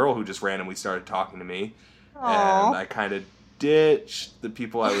cute girl who just randomly started talking to me. Aww. And I kind of ditched the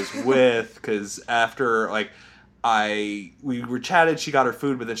people I was with, because after, like, we were chatted, she got her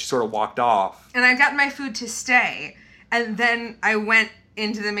food, but then she sort of walked off. And I'd gotten my food to stay, and then I went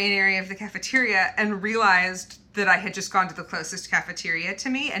into the main area of the cafeteria and realized that I had just gone to the closest cafeteria to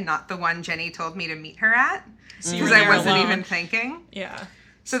me and not the one Jenny told me to meet her at, So you were because I there wasn't alone. even thinking. Yeah.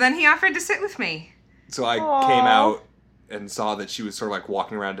 So then he offered to sit with me. So I Aw. came out and saw that she was sort of like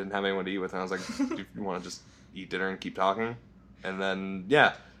walking around, didn't have anyone to eat with, and I was like, "Do you want to just eat dinner and keep talking?" And then,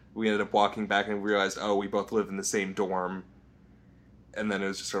 yeah, we ended up walking back and realized, oh, we both live in the same dorm. And then it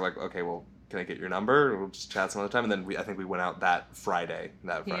was just sort of like, okay, well, can I get your number? We'll just chat some other time. And then I think we went out that Friday.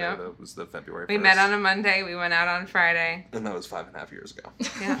 Yep. That was the February 1st. We met on a Monday. We went out on Friday. And that was 5.5 years ago.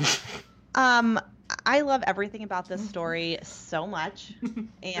 Yeah. I love everything about this story so much,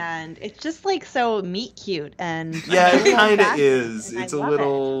 and it's just like so meet cute and Yeah, it little kind of fashioned, is. and I It's a love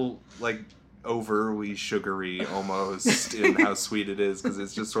little, like, overly sugary almost in how sweet it is, because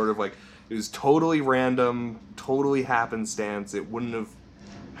it's just sort of like, it was totally random, totally happenstance. It wouldn't have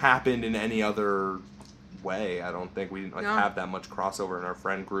happened in any other way. I don't think we didn't have that much crossover in our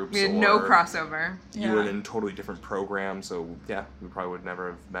friend groups. We had no crossover. You were in totally different programs, so yeah, we probably would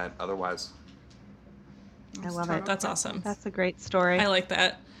never have met otherwise. I love it. That's awesome. That's a great story. I like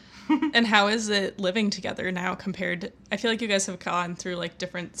that. And how is it living together now compared? I feel like you guys have gone through like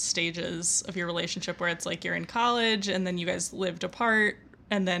different stages of your relationship where it's like you're in college and then you guys lived apart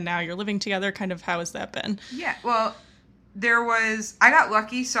and then now you're living together. Kind of how has that been? Yeah, well, I got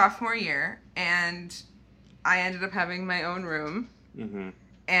lucky sophomore year, and I ended up having my own room. Mm-hmm.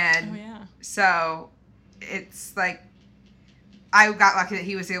 And Oh, yeah. so it's like, I got lucky that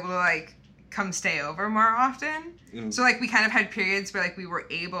he was able to like come stay over more often. Mm. So like we kind of had periods where like we were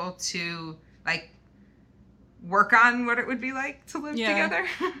able to like work on what it would be like to live together.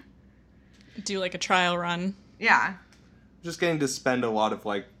 Do like a trial run. Yeah. Just getting to spend a lot of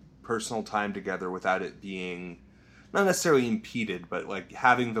like personal time together without it being not necessarily impeded, but like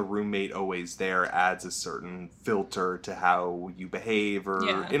having the roommate always there adds a certain filter to how you behave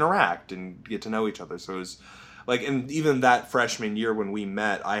or interact and get to know each other. So it was like, and even that freshman year when we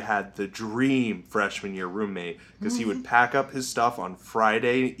met, I had the dream freshman year roommate, because he would pack up his stuff on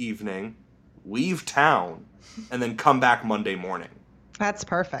Friday evening, leave town, and then come back Monday morning. That's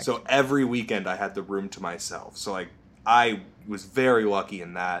perfect. So every weekend I had the room to myself. So like I was very lucky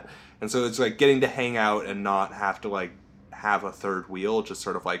in that. And so it's like getting to hang out and not have to like have a third wheel just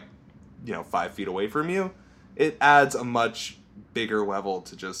sort of like, 5 feet away from you. It adds a much bigger level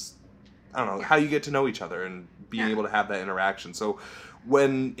to just, I don't know, how you get to know each other and being able to have that interaction. So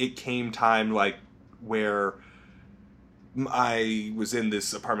when it came time like where I was in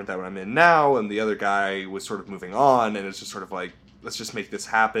this apartment that I'm in now and the other guy was sort of moving on, and it's just sort of like, let's just make this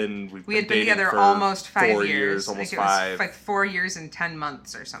happen. We had been dating together for almost 5 4 years. Almost like five. It was like 4 years and 10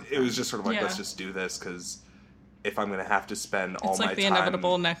 months or something. It was just sort of like, let's just do this, because if I'm going to have to spend all my time... It's like the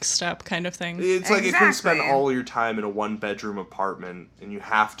inevitable next step kind of thing. It's like if you spend all your time in a one-bedroom apartment and you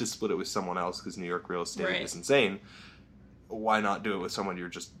have to split it with someone else because New York real estate is insane, why not do it with someone you're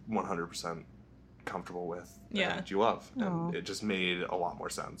just 100% comfortable with and you love? And it just made a lot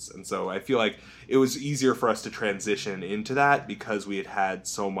more sense. And so I feel like it was easier for us to transition into that because we had had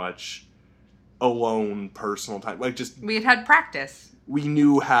so much alone personal time. Like just... We had practice. We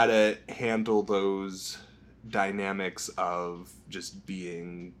knew how to handle those dynamics of just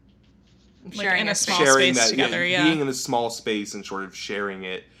being sharing a small space together, being in a small space and sort of sharing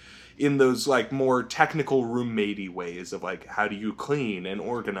it in those like more technical roommatey ways of like, how do you clean and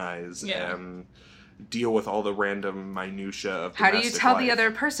organize and deal with all the random minutia of how do you tell life. The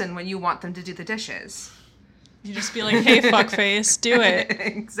other person when you want them to do the dishes? You just be like, hey, fuckface, do it.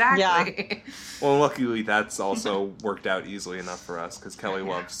 Exactly. Yeah. Well, luckily that's also worked out easily enough for us because Kelly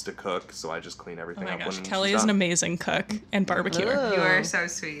loves to cook, so I just clean everything up. When Kelly is an amazing cook and barbecuer. You are so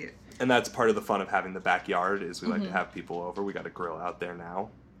sweet. And that's part of the fun of having the backyard is we like to have people over. We got a grill out there now.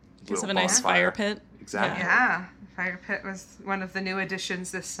 You guys have a nice fire pit. Exactly. Yeah. Fire pit was one of the new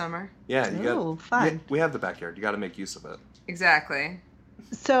additions this summer. Yeah, fun. We have the backyard. You got to make use of it. Exactly.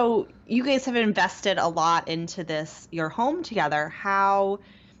 So you guys have invested a lot into this, your home together.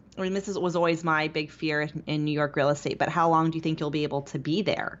 This was always my big fear in New York real estate, but how long do you think you'll be able to be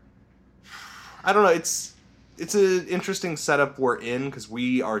there? I don't know. it's an interesting setup we're in because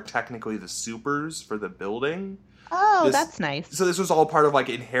we are technically the supers for the building. Oh, that's nice. So this was all part of like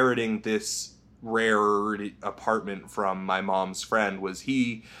inheriting this rare apartment from my mom's friend. Was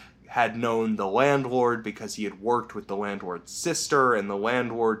he had known the landlord because he had worked with the landlord's sister, and the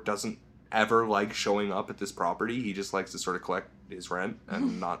landlord doesn't ever like showing up at this property. He just likes to sort of collect his rent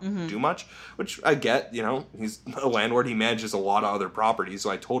and not do much, which I get. You know, he's a landlord. He manages a lot of other properties, so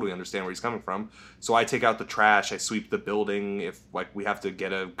I totally understand where he's coming from. So I take out the trash, I sweep the building. If like we have to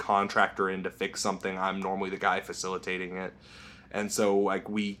get a contractor in to fix something, I'm normally the guy facilitating it. And so like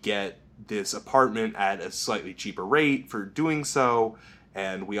we get this apartment at a slightly cheaper rate for doing so.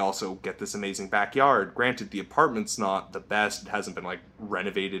 And we also get this amazing backyard. Granted, the apartment's not the best. It hasn't been, like,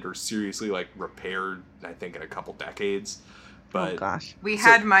 renovated or seriously, like, repaired, I think, in a couple decades. But oh, gosh. We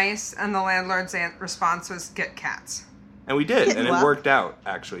had mice, and the landlord's response was, get cats. And we did, and it worked out,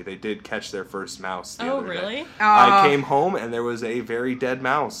 actually. They did catch their first mouse the other really? day. I came home, and there was a very dead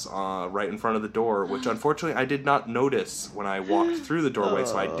mouse right in front of the door, which, unfortunately, I did not notice when I walked through the doorway,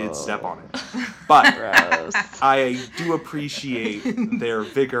 so I did step on it. But Gross. I do appreciate their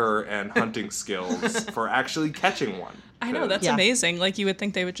vigor and hunting skills for actually catching one. I know, that's amazing. Like, you would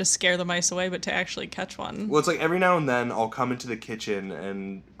think they would just scare the mice away, but to actually catch one. Well, it's like every now and then I'll come into the kitchen,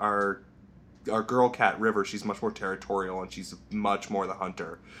 and our girl cat River, she's much more territorial and she's much more the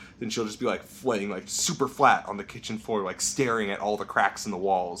hunter. Then she'll just be like laying like super flat on the kitchen floor, like staring at all the cracks in the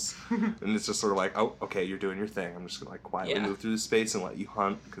walls. And it's just sort of like, oh, okay, you're doing your thing. I'm just gonna like quietly move through the space and let you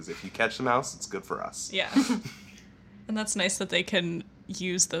hunt, because if you catch the mouse, it's good for us. Yeah. And that's nice that they can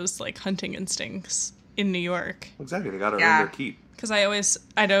use those like hunting instincts in New York. Exactly, they gotta earn their keep. Because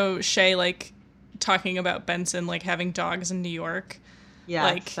I know Shay, like, talking about Benson, like, having dogs in New York. Yeah,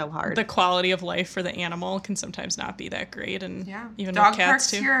 like, it's so hard. The quality of life for the animal can sometimes not be that great, and even dog with cats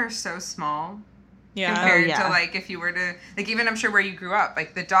parks too. here are so small. Yeah. Compared to like if you were to like, even I'm sure where you grew up,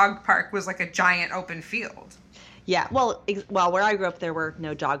 like the dog park was like a giant open field. Yeah, well, where I grew up, there were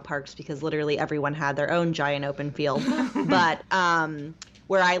no dog parks because literally everyone had their own giant open field. But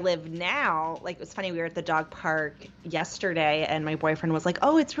where I live now, like, it was funny, we were at the dog park yesterday, and my boyfriend was like,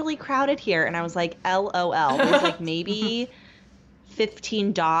 oh, it's really crowded here. And I was like, LOL. There's like maybe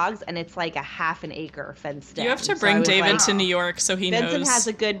 15 dogs, and it's like a half an acre fenced in. You have to bring David to New York so he knows. Benson has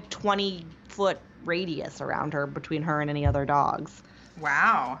a good 20-foot radius around her between her and any other dogs.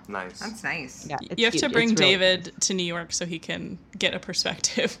 Wow. Nice. That's nice. Yeah, you have cute. to bring It's really David cute. to New York so he can get a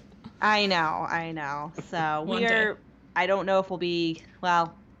perspective. I know. So One day. I don't know if we'll be,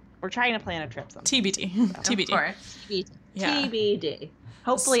 well, we're trying to plan a trip sometime. TBD. Of TBD. course. Yeah. TBD.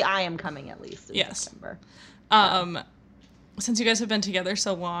 Hopefully I am coming at least in Yes. September. Since you guys have been together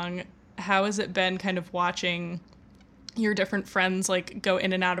so long, how has it been kind of watching your different friends like go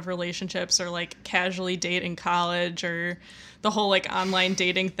in and out of relationships, or like casually date in college, or the whole like online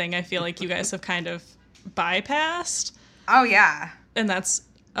dating thing? I feel like you guys have kind of bypassed, Oh yeah. and that's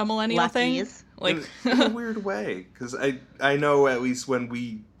a millennial thing. Luckies. Like, in a weird way, because I know at least when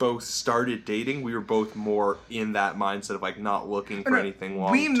we both started dating, we were both more in that mindset of like not looking for anything long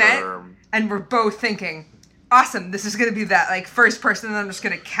term. We met and we're both thinking, awesome, this is going to be that like first person that I'm just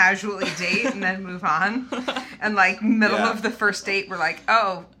going to casually date and then move on. And like middle of the first date, we're like,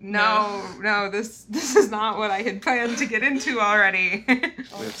 oh, no, this is not what I had planned to get into already. We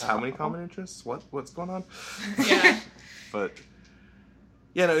have how many common interests? What's going on? yeah. But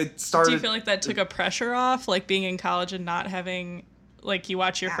yeah, no, it started. Do you feel like that took a pressure off, like being in college and not having, like, you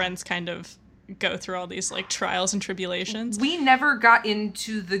watch your friends kind of go through all these like trials and tribulations? We never got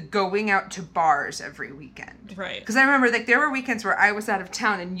into the going out to bars every weekend. Right. Because I remember like there were weekends where I was out of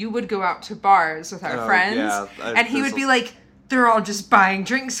town and you would go out to bars with our friends. yeah, and he would be like, they're all just buying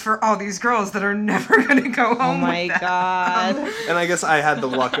drinks for all these girls that are never going to go home Oh my with them. God. And I guess I had the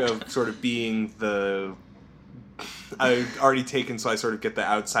luck of sort of being I've already taken, so I sort of get the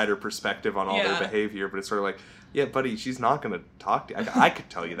outsider perspective on all their behavior, but it's sort of like, yeah, buddy, she's not going to talk to you. I could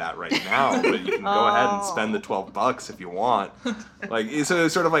tell you that right now, but you can go ahead and spend the $12 if you want. Like, so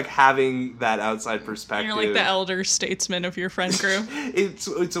it's sort of like having that outside perspective. You're like the elder statesman of your friend group.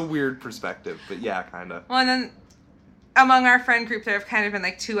 It's a weird perspective, but yeah, kind of. Well, and then among our friend group, there have kind of been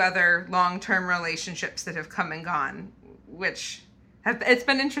like 2 other long-term relationships that have come and gone, which it's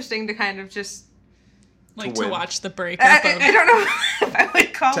been interesting to kind of just Like to to win. watch the breakup of... I don't know if I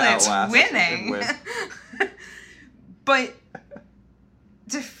would call To it outlast winning. and win. But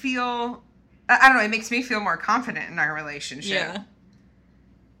to feel, I don't know, it makes me feel more confident in our relationship. Yeah.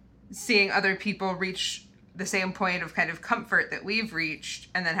 Seeing other people reach the same point of kind of comfort that we've reached,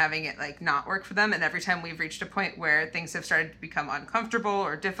 and then having it like not work for them. And every time we've reached a point where things have started to become uncomfortable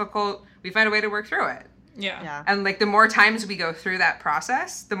or difficult, we find a way to work through it. Yeah. And like the more times we go through that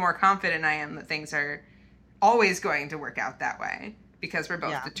process, the more confident I am that things are always going to work out that way, because we're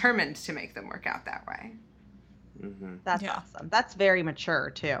both determined to make them work out that way. Mm-hmm. That's awesome. That's very mature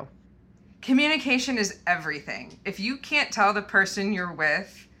too. Communication is everything. If you can't tell the person you're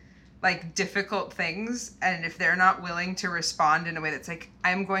with like difficult things, and if they're not willing to respond in a way that's like,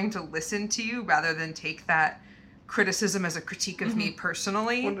 I'm going to listen to you rather than take that criticism as a critique of me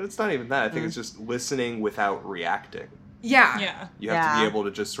personally. Well, it's not even that. I think it's just listening without reacting. Yeah. You have to be able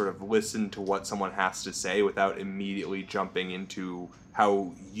to just sort of listen to what someone has to say without immediately jumping into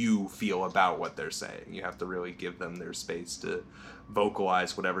how you feel about what they're saying. You have to really give them their space to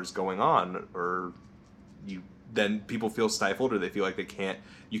vocalize whatever's going on, or then people feel stifled, or they feel like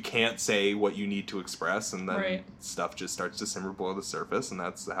you can't say what you need to express, and then stuff just starts to simmer below the surface, and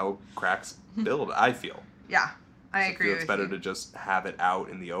that's how cracks build, I feel. Yeah, I agree with you. It's better to just have it out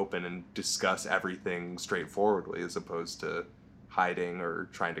in the open and discuss everything straightforwardly, as opposed to hiding or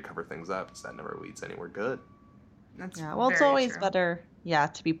trying to cover things up, because that never leads anywhere good. That's well, it's always better,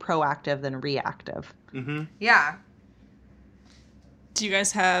 to be proactive than reactive. Mm-hmm. Yeah. Do you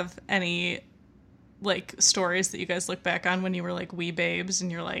guys have any like stories that you guys look back on when you were like wee babes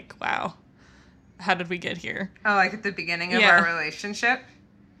and you're like, wow, how did we get here? Oh, like at the beginning of our relationship?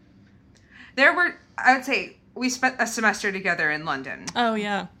 There were, I would say, we spent a semester together in London. Oh,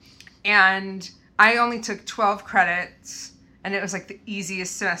 yeah. And I only took 12 credits, and it was like the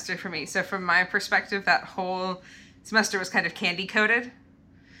easiest semester for me. So from my perspective, that whole semester was kind of candy-coated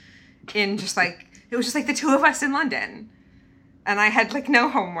in just like, it was just like the two of us in London. And I had like no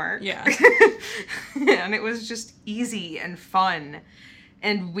homework. Yeah. And it was just easy and fun.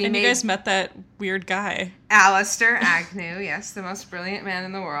 And you guys met that weird guy. Alistair Agnew, yes, the most brilliant man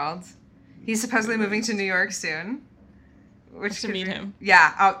in the world. He's supposedly moving to New York soon. To meet him.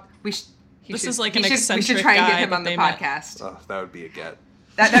 Yeah. We should try and get him on the podcast. Oh, that would be a get.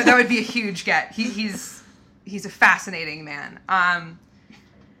 That would be a huge get. He's a fascinating man.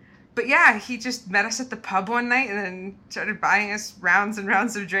 But yeah, he just met us at the pub one night and then started buying us rounds and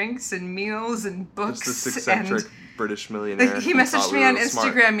rounds of drinks and meals and books. Just this eccentric British millionaire. He messaged me on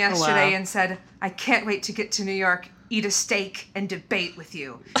Instagram yesterday and said, I can't wait to get to New York, eat a steak, and debate with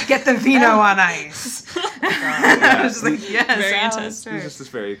you. Get the vino on ice. I was just like, yes. Very intense. He's just this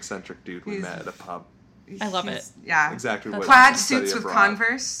very eccentric dude we met at a pub. I love it. Yeah. Exactly what plaid suits with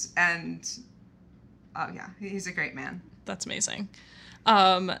Converse, and he's a great man. That's amazing.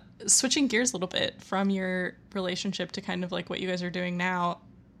 Switching gears a little bit from your relationship to kind of like what you guys are doing now,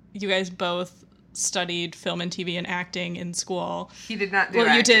 you guys both studied film and TV and acting in school. He did not do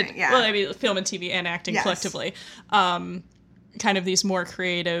acting. You did. Yeah. Well, I mean, film and TV and acting collectively. Kind of these more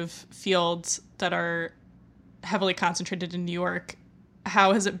creative fields that are heavily concentrated in New York.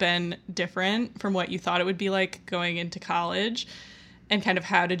 How has it been different from what you thought it would be like going into college? And kind of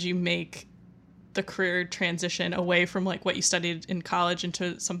how did you make the career transition away from like what you studied in college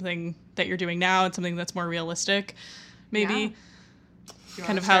into something that you're doing now and something that's more realistic, maybe?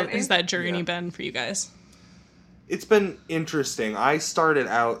 Kind of how has that journey been for you guys? It's been interesting. I started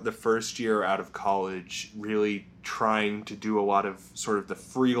out the first year out of college really trying to do a lot of sort of the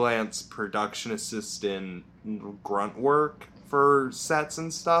freelance production assistant grunt work for sets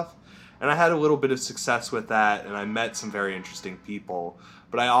and stuff. And I had a little bit of success with that, and I met some very interesting people.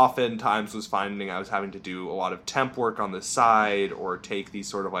 But I oftentimes was finding I was having to do a lot of temp work on the side or take these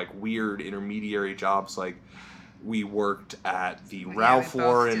sort of like weird intermediary jobs. Like we worked at the Ralph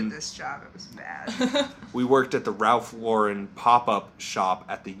Lauren. Did this job, it was bad. We worked at the Ralph Lauren pop-up shop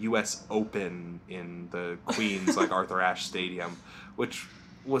at the U.S. Open in the Queens, like Arthur Ashe Stadium, which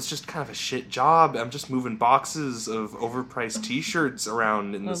was just kind of a shit job. I'm just moving boxes of overpriced T-shirts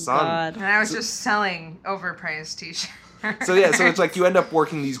around in the sun. God. And I was just selling overpriced T-shirts. So it's like you end up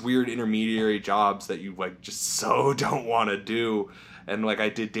working these weird intermediary jobs that you like just so don't want to do. And like I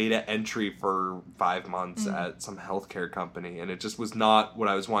did data entry for 5 months at some healthcare company, and it just was not what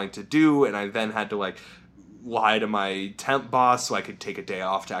I was wanting to do. And I then had to like lie to my temp boss so I could take a day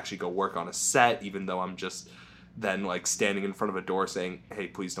off to actually go work on a set, even though I'm just then like standing in front of a door saying, hey,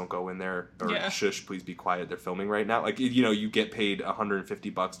 please don't go in there, or shush, please be quiet, they're filming right now. Like, you know, you get paid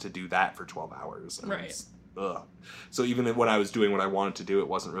 $150 to do that for 12 hours. And right. Ugh. So even when I was doing what I wanted to do, it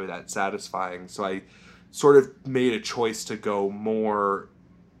wasn't really that satisfying. So I sort of made a choice to go more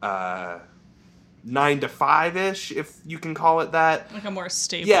 9 to 5-ish, if you can call it that. Like a more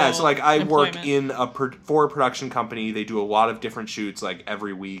stable Yeah, so like I employment. work in for a production company. They do a lot of different shoots. Like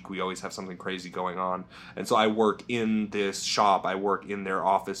every week, we always have something crazy going on. And so I work in this shop. I work in their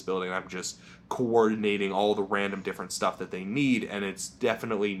office building. I'm just coordinating all the random different stuff that they need. And it's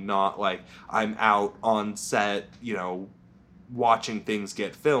definitely not like I'm out on set, you know, watching things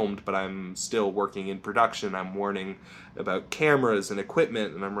get filmed, but I'm still working in production. I'm learning about cameras and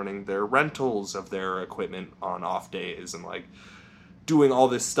equipment, and I'm running their rentals of their equipment on off days, and like doing all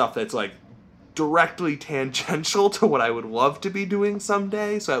this stuff that's like directly tangential to what I would love to be doing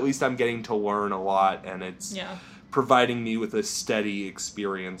someday. So at least I'm getting to learn a lot, and it's providing me with a steady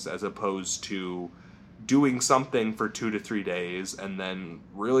experience as opposed to doing something for 2 to 3 days and then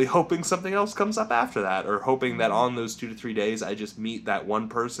really hoping something else comes up after that, or hoping that on those 2 to 3 days I just meet that one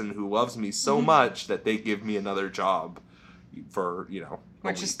person who loves me so much that they give me another job for, you know,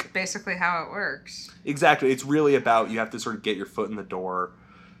 which is basically how it works. Exactly. It's really about, you have to sort of get your foot in the door,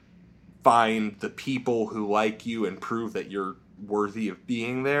 find the people who like you and prove that you're worthy of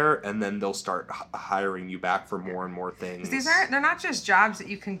being there, and then they'll start hiring you back for more and more things. They're not just jobs that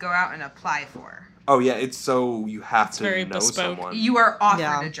you can go out and apply for. Oh yeah, it's so you have to very know bespoke. someone. You are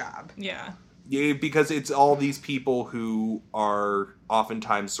offered a job. Yeah. Yeah, because it's all these people who are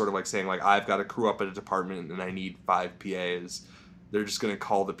oftentimes sort of like saying, like, I've got to crew up at a department and I need 5 PAs. They're just going to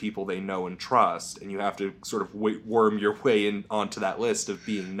call the people they know and trust, and you have to sort of worm your way in onto that list of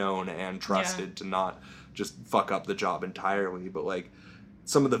being known and trusted to not just fuck up the job entirely. But like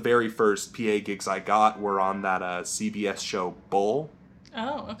some of the very first PA gigs I got were on that CBS show Bull.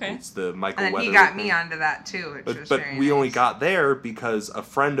 Oh, okay. It's the Michael And Weatherly he got thing. me onto that too, which was But very we nice. only got there because a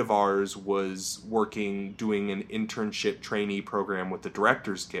friend of ours was doing an internship trainee program with the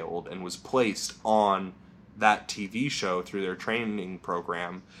Directors Guild and was placed on that TV show through their training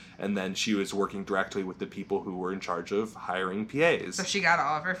program. And then she was working directly with the people who were in charge of hiring PAs. So she got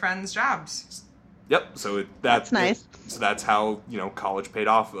all of her friends' jobs. Yep. So That's nice. So that's how, you know, college paid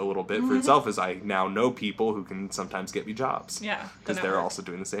off a little bit for itself, is I now know people who can sometimes get me jobs. Yeah. Because they're also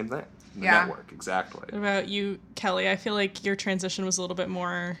doing the same thing. The Yeah. network, exactly. What about you, Kelly? I feel like your transition was a little bit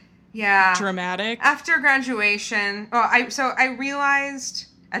more Yeah. dramatic. After graduation, I realized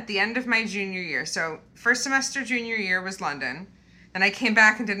at the end of my junior year, so first semester junior year was London, then I came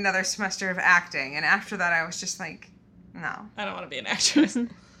back and did another semester of acting, and after that I was just like, no. I don't want to be an actress.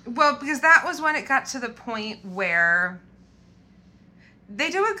 Well, because that was when it got to the point where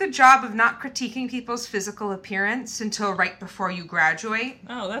they do a good job of not critiquing people's physical appearance until right before you graduate.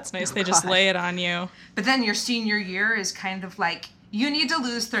 Oh, that's nice. They just lay it on you. But then your senior year is kind of like, you need to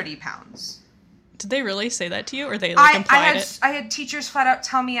lose 30 pounds. Did they really say that to you, or they like implied it? I had teachers flat out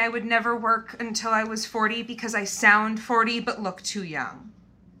tell me I would never work until I was 40 because I sound 40 but look too young.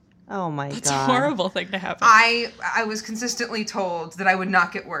 Oh my It's god. a horrible thing to happen. I was consistently told that I would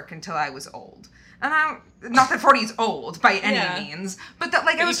not get work until I was old. And not that 40 is old by any means, but that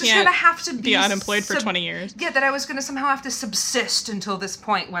like I was just going to have to be unemployed for 20 years. Yeah, that I was going to somehow have to subsist until this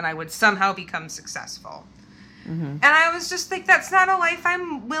point when I would somehow become successful. Mm-hmm. And I was just like, that's not a life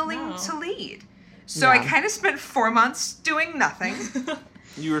I'm willing to lead. So I kind of spent 4 months doing nothing.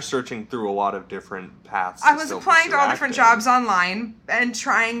 You were searching through a lot of different paths. I was applying to all different jobs online and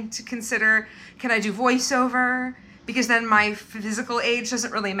trying to consider, can I do voiceover? Because then my physical age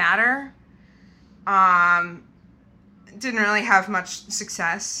doesn't really matter. Didn't really have much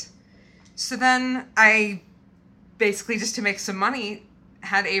success. So then I basically, just to make some money,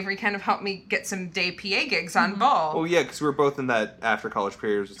 had Avery kind of help me get some day PA gigs on Bull. Oh yeah, because we were both in that after college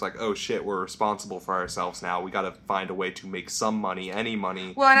period. It's like, oh shit, we're responsible for ourselves now. We got to find a way to make some money, any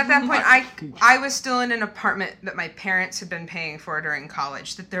money. Well, and at that point, I was still in an apartment that my parents had been paying for during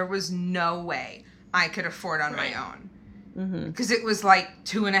college, that there was no way I could afford on my own. Because it was like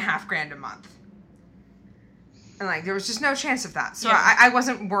 $2,500 a month. And like, there was just no chance of that. So I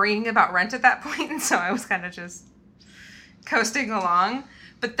wasn't worrying about rent at that point, and so I was kind of just coasting along.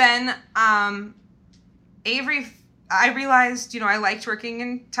 But then Avery, I realized, I liked working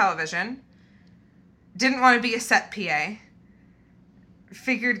in television. Didn't want to be a set PA.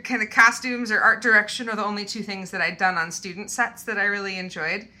 Figured kind of costumes or art direction are the only two things that I'd done on student sets that I really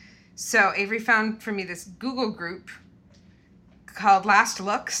enjoyed. So Avery found for me this Google group called Last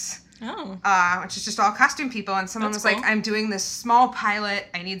Looks. Which is just all costume people. And someone was like, I'm doing this small pilot.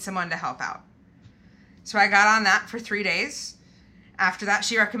 I need someone to help out. So I got on that for 3 days. After that,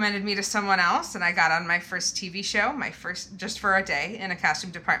 she recommended me to someone else, and I got on my first TV show, just for a day in a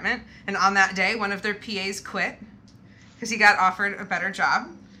costume department. And on that day, one of their PAs quit because he got offered a better job.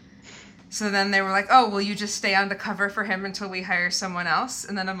 So then they were like, oh, will you just stay on the cover for him until we hire someone else?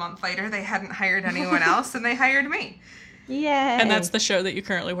 And then a month later, they hadn't hired anyone else, and they hired me. Yay. And that's the show that you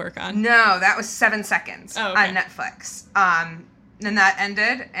currently work on? No, that was 7 Seconds Oh, okay. on Netflix. And that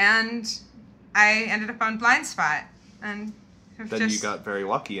ended, and I ended up on Blind Spot. And Then you got very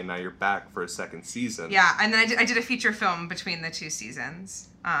lucky, and now you're back for a second season. Yeah, and then I did a feature film between the 2 seasons,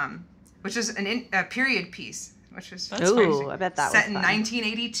 which is a period piece, which was Ooh, I bet that set was in fun.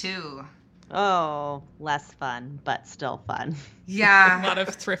 1982. Oh, less fun, but still fun. A Yeah, lot of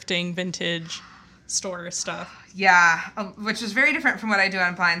thrifting, vintage store stuff. yeah, which is very different from what I do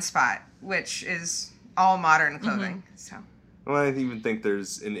on Blind Spot, which is all modern clothing. So Well, I even think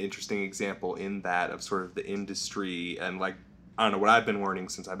there's an interesting example in that of sort of the industry and, like, I don't know, what I've been learning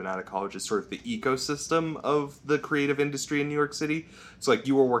since I've been out of college is sort of the ecosystem of the creative industry in New York City. So, like,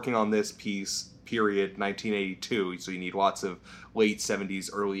 you were working on this piece, period, 1982, so you need lots of late 70s,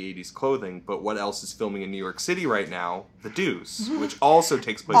 early 80s clothing, but what else is filming in New York City right now? The Deuce, which also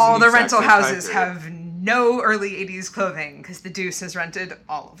takes place all in the exact rental same time houses period. have no early 80s clothing because the Deuce has rented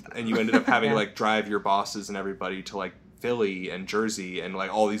all of them. And you ended up having Yeah. to, like, drive your bosses and everybody to, like, Philly and Jersey and,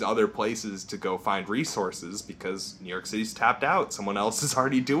 like, all these other places to go find resources because New York City's tapped out. Someone else is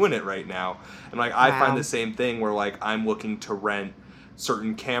already doing it right now. And, like, I Wow. find the same thing where, like, I'm looking to rent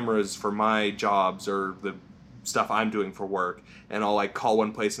certain cameras for my jobs or the stuff I'm doing for work, and I'll, like, call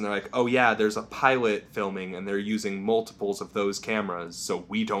one place and they're like, oh yeah, there's a pilot filming and they're using multiples of those cameras, so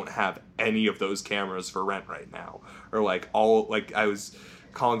we don't have any of those cameras for rent right now. Or, like, I was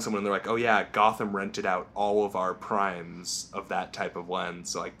calling someone and they're like, oh yeah, Gotham rented out all of our primes of that type of lens,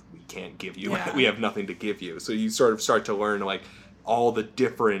 so, like, we can't give you Yeah. we have nothing to give you. So you sort of start to learn, like, all the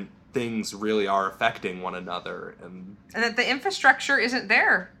different things really are affecting one another. And that the infrastructure isn't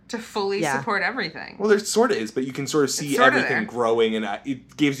there to fully Yeah. support everything. well, there sort of is, but you can sort of see sorta everything there. growing, and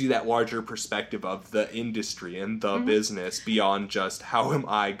it gives you that larger perspective of the industry and the business beyond just how am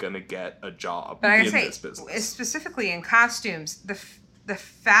I going to get a job But I in gotta say, this business. specifically in costumes, the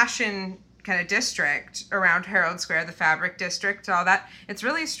fashion kind of district around Herald Square, the fabric district, all that, it's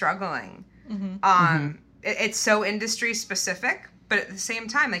really struggling. It's so industry specific, but at the same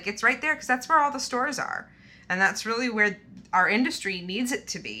time, like, it's right there because that's where all the stores are. And that's really where our industry needs it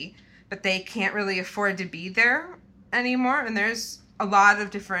to be, but they can't really afford to be there anymore. And there's a lot of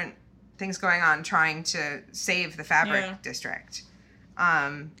different things going on trying to save the fabric Yeah. district.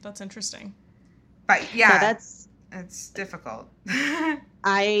 That's interesting. But yeah, So that's it's difficult.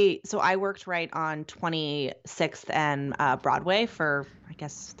 I worked right on 26th and Broadway for I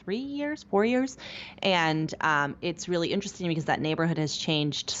guess 4 years, and it's really interesting because that neighborhood has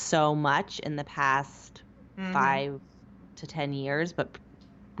changed so much in the past 5 to 10 years, but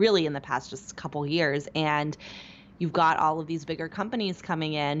really in the past just a couple years. And you've got all of these bigger companies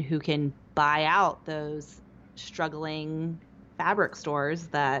coming in who can buy out those struggling fabric stores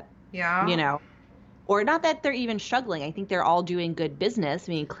that Yeah. you know, or not that they're even struggling. I think they're all doing good business.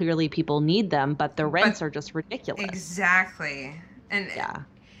 I mean, clearly people need them, but the rents are just ridiculous. Exactly. And Yeah.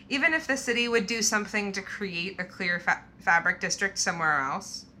 even if the city would do something to create a clear fabric district somewhere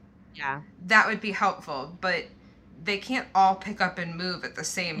else, Yeah. that would be helpful. But they can't all pick up and move at the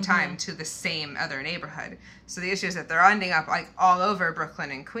same time to the same other neighborhood. So the issue is that they're ending up like all over Brooklyn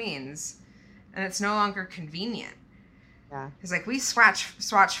and Queens, and it's no longer convenient. Yeah. It's like we swatch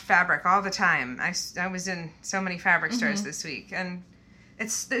fabric all the time. I was in so many fabric stores this week, and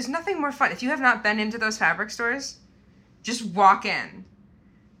there's nothing more fun. If you have not been into those fabric stores, just walk in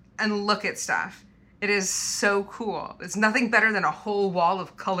and look at stuff. It is so cool. It's nothing better than a whole wall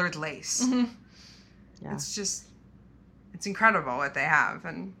of colored lace. Yeah. It's incredible what they have,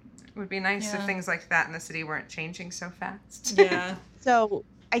 and it would be nice if Yeah. things like that in the city weren't changing so fast. Yeah. So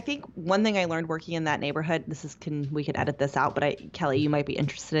I think one thing I learned working in that neighborhood, we can edit this out, but Kelly, you might be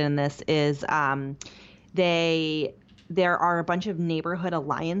interested in this, is there are a bunch of neighborhood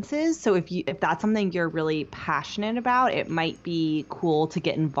alliances. So if that's something you're really passionate about, it might be cool to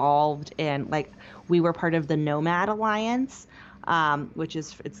get involved in. Like, we were part of the Nomad Alliance, which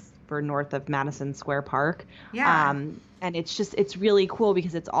it's for north of Madison Square Park. Yeah. And it's really cool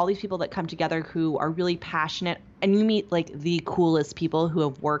because it's all these people that come together who are really passionate, and you meet like the coolest people who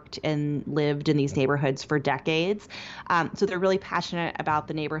have worked and lived in these neighborhoods for decades. So they're really passionate about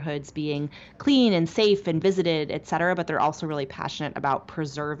the neighborhoods being clean and safe and visited, et cetera, but they're also really passionate about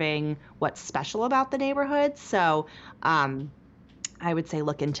preserving what's special about the neighborhoods. So I would say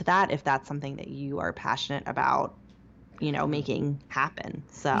look into that if that's something that you are passionate about, making happen.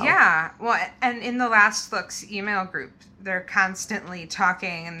 So Yeah, well, and in the Last Looks email group, they're constantly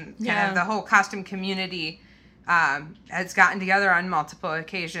talking, and kind Yeah. of the whole costume community has gotten together on multiple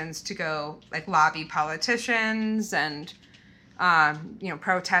occasions to go like lobby politicians and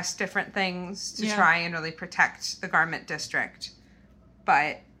protest different things to try and really protect the garment district.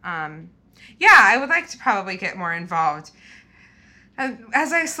 But I would like to probably get more involved.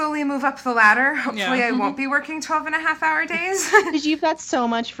 As I slowly move up the ladder, hopefully I won't be working 12-and-a-half-hour days. Because you've got so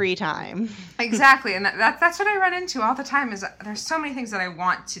much free time. Exactly, and that's what I run into all the time, is there's so many things that I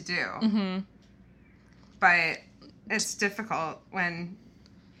want to do. Mm-hmm. But it's difficult when...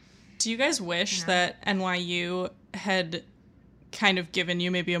 Do you guys wish that NYU had kind of given you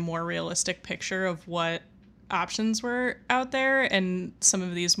maybe a more realistic picture of what options were out there and some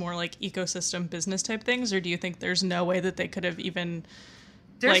of these more like ecosystem business type things, or do you think there's no way that they could have even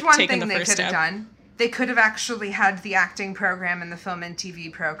one taken thing the they first could have step? done? They could have actually had the acting program and the film and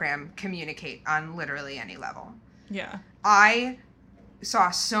TV program communicate on literally any level. Yeah. I saw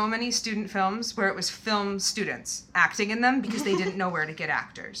so many student films where it was film students acting in them because they didn't know where to get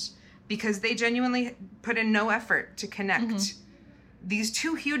actors, because they genuinely put in no effort to connect these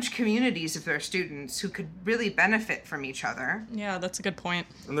two huge communities of their students who could really benefit from each other. Yeah, that's a good point.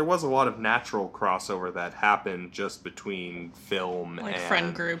 And there was a lot of natural crossover that happened just between film like and...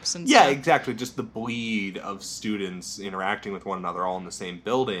 friend groups and yeah, stuff. exactly. Just the bleed of students interacting with one another all in the same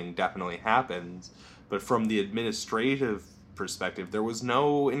building definitely happens. But from the administrative perspective, there was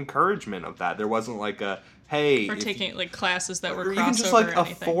no encouragement of that. There wasn't like a, hey... Or taking like classes that were crossover. Even just like a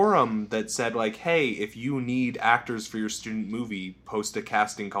forum that said like, hey, if you need actors for your student movie, post a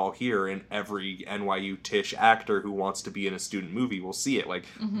casting call here, and every NYU Tisch actor who wants to be in a student movie will see it. Like,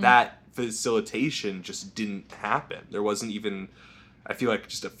 that facilitation just didn't happen. There wasn't even... I feel like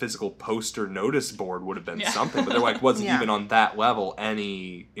just a physical poster notice board would have been something, but there like wasn't even on that level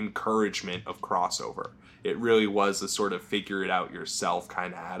any encouragement of crossover. It really was a sort of figure it out yourself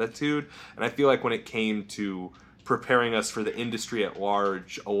kind of attitude. And I feel like when it came to preparing us for the industry at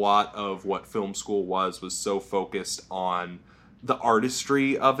large, a lot of what film school was so focused on the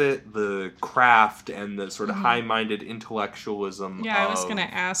artistry of it, the craft, and the sort of high-minded intellectualism. Yeah, I was going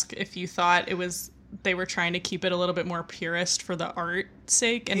to ask if you thought they were trying to keep it a little bit more purist for the art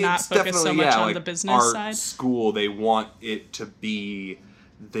sake and not focus so much on like the business art side. School, they want it to be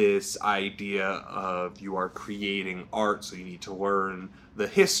this idea of you are creating art, so you need to learn the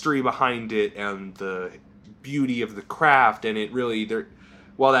history behind it and the beauty of the craft. And it really,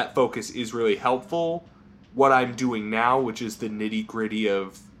 while that focus is really helpful, what I'm doing now, which is the nitty gritty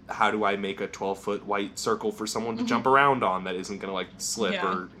of how do I make a 12-foot white circle for someone to jump around on that isn't going to like slip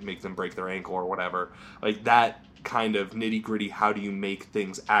or make them break their ankle or whatever. Like that kind of nitty gritty, how do you make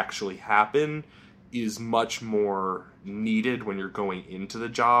things actually happen, is much more needed when you're going into the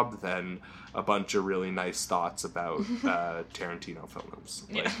job than a bunch of really nice thoughts about Tarantino films.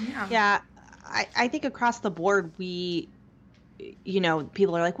 I think across the board people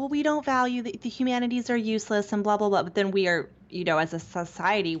are like, well, we don't value the humanities are useless and blah blah blah, but then we are, as a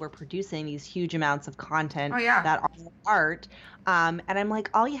society, we're producing these huge amounts of content that are art, and I'm like,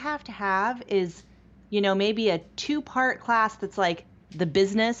 all you have to have is maybe a 2-part class that's like the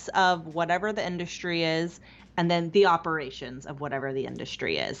business of whatever the industry is, and then the operations of whatever the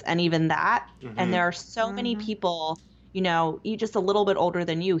industry is. And even that, and there are so many people, you just a little bit older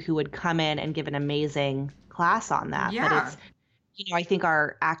than you, who would come in and give an amazing class on that. Yeah. But it's, I think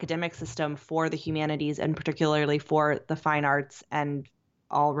our academic system for the humanities, and particularly for the fine arts and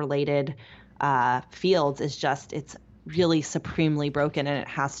all related fields, is just, it's really supremely broken, and it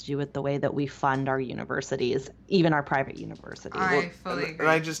has to do with the way that we fund our universities, even our private universities. I fully agree. And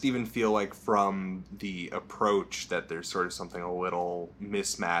I just even feel like from the approach that there's sort of something a little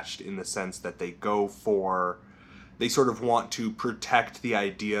mismatched, in the sense that they sort of want to protect the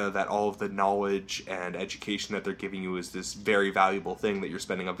idea that all of the knowledge and education that they're giving you is this very valuable thing that you're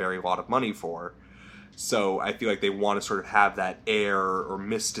spending a very lot of money for. So I feel like they want to sort of have that air or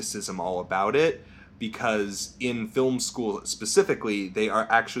mysticism all about it, because in film school specifically, they are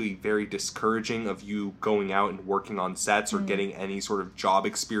actually very discouraging of you going out and working on sets or getting any sort of job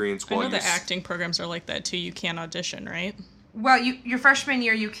experience. I know the acting programs are like that too. You can't audition, right? Well, your freshman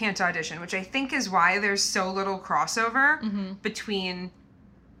year, you can't audition, which I think is why there's so little crossover between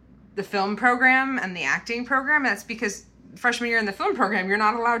the film program and the acting program. That's because freshman year in the film program, you're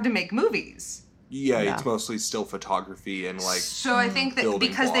not allowed to make movies. Yeah, it's mostly still photography and like. So I think that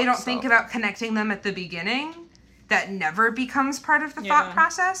because they don't think about connecting them at the beginning, that never becomes part of the thought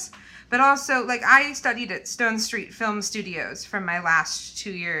process. But also, like, I studied at Stone Street Film Studios for my last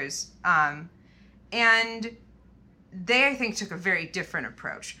 2 years, and they, I think, took a very different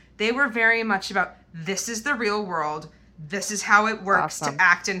approach. They were very much about, this is the real world. this is how it works to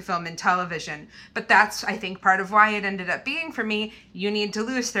act in film and television. But that's, I think, part of why it ended up being for me. You need to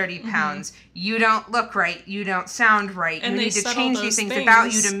lose 30 pounds. You don't look right. You don't sound right. And you need to change these things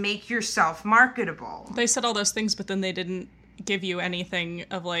about you to make yourself marketable. They said all those things, but then they didn't give you anything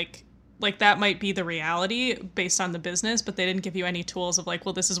of like that might be the reality based on the business, but they didn't give you any tools of like,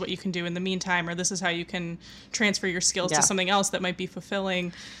 well, this is what you can do in the meantime, or this is how you can transfer your skills to something else that might be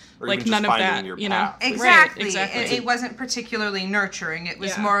fulfilling. Or like none of that, you know? Exactly. Right, exactly. It wasn't particularly nurturing. It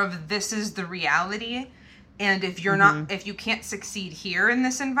was more of, this is the reality. And if you're not, if you can't succeed here in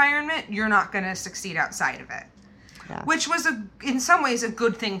this environment, you're not going to succeed outside of it. Yeah. Which was in some ways a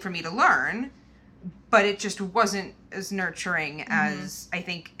good thing for me to learn, but it just wasn't as nurturing as I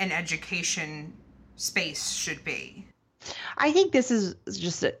think an education space should be. I think this is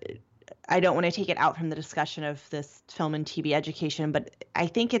just I don't want to take it out from the discussion of this film and TV education, but I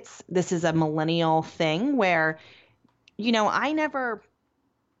think this is a millennial thing where, you know, I never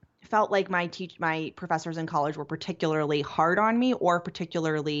felt like my professors in college were particularly hard on me or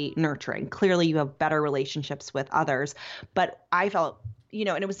particularly nurturing. Clearly, you have better relationships with others, but I felt, you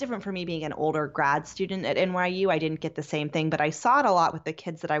know, and it was different for me being an older grad student at NYU. I didn't get the same thing, but I saw it a lot with the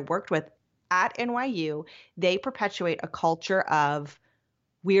kids that I worked with at NYU. They perpetuate a culture of,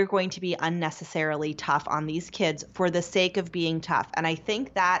 we're going to be unnecessarily tough on these kids for the sake of being tough. And I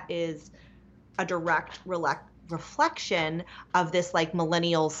think that is a direct reflection of this like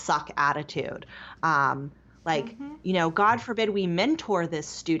millennials suck attitude. You know, God forbid we mentor this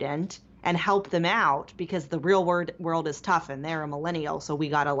student and help them out because the real world is tough and they're a millennial. So we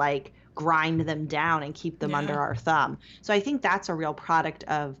got to like grind them down and keep them under our thumb. So I think that's a real product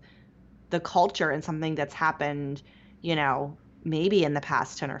of the culture and something that's happened, you know, maybe in the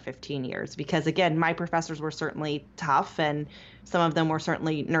past 10 or 15 years, because again, my professors were certainly tough and some of them were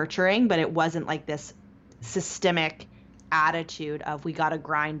certainly nurturing, but it wasn't like this systemic attitude of we got to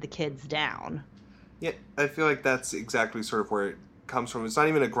grind the kids down. Yeah, I feel like that's exactly sort of where it comes from. It's not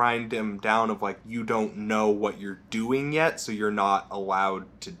even a grind them down of like, you don't know what you're doing yet, so you're not allowed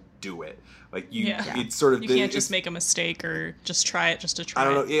to do it. Like it's sort of, you can't just make a mistake or just try it just to try. I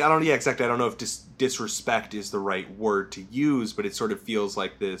don't know. Exactly. I don't know if disrespect is the right word to use, but it sort of feels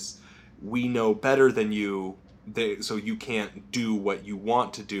like this: we know better than you, so you can't do what you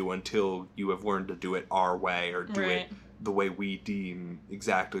want to do until you have learned to do it our way or do it the way we deem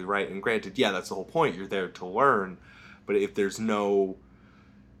exactly right. And granted, that's the whole point. You're there to learn, but if there's no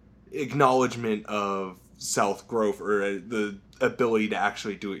acknowledgement of self-growth or the ability to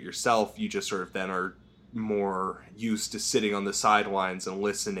actually do it yourself, you just sort of then are more used to sitting on the sidelines and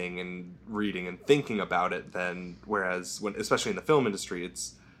listening and reading and thinking about it than, whereas when, especially in the film industry,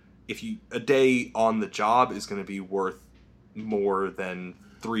 it's a day on the job is going to be worth more than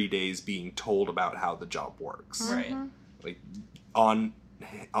 3 days being told about how the job works. Right. Like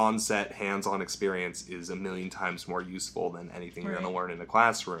on set, hands-on experience is a million times more useful than anything you're going to learn in a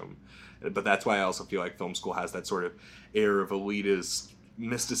classroom. But that's why I also feel like film school has that sort of air of elitist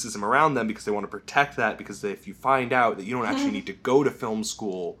mysticism around them, because they want to protect that, because if you find out that you don't actually need to go to film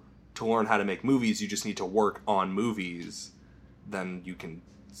school to learn how to make movies, you just need to work on movies, then you can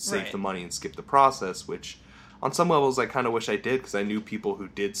save the money and skip the process, which on some levels I kind of wish I did, because I knew people who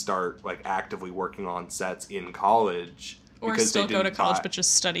did start like actively working on sets in college. Or still go to college but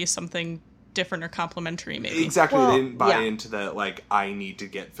just study something different or complementary, maybe. Exactly. They didn't buy into that, like, I need to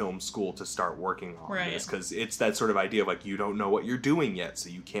get film school to start working on this, because it's that sort of idea of, like, you don't know what you're doing yet, so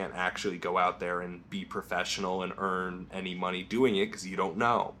you can't actually go out there and be professional and earn any money doing it, because you don't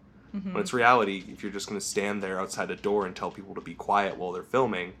know. When it's reality, if you're just going to stand there outside a door and tell people to be quiet while they're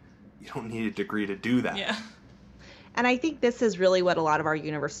filming, you don't need a degree to do that. Yeah. And I think this is really what a lot of our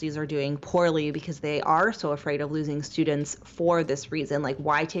universities are doing poorly, because they are so afraid of losing students for this reason. Like,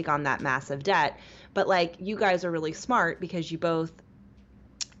 why take on that massive debt? But like, you guys are really smart because you both,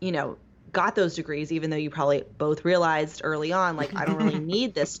 you know, got those degrees, even though you probably both realized early on, like, I don't really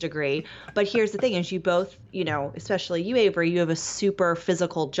need this degree. But here's the thing is, you both, you know, especially you, Avery, you have a super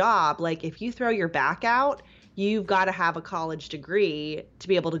physical job. Like, if you throw your back out, you've got to have a college degree to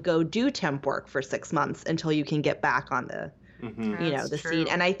be able to go do temp work for 6 months until you can get back on the, you know, the scene.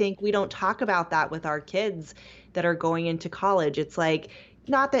 And I think we don't talk about that with our kids that are going into college. It's like,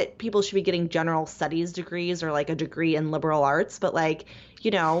 not that people should be getting general studies degrees or like a degree in liberal arts, but like, you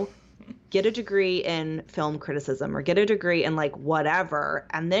know, get a degree in film criticism or get a degree in like whatever,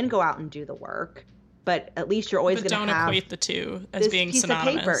 and then go out and do the work. But at least you're always going to have don't equate the two as being piece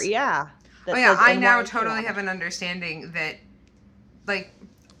synonymous. Of paper. Yeah. I now totally have an understanding that, like,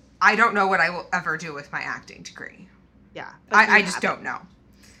 I don't know what I will ever do with my acting degree. Yeah. I just don't know.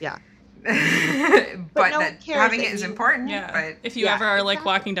 Yeah. but no one that cares having that it is you- important. Yeah. But If you Yeah, ever are like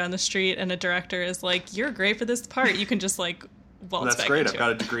exactly. walking down the street and a director is like, "You're great for this part," you can just like waltz That's back great. into I've got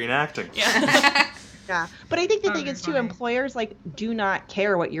a it. degree in acting. Yeah. Yeah, but I think the That thing would is be too, funny. employers like do not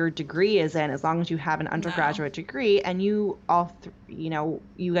care what your degree is in as long as you have an undergraduate degree, and you all,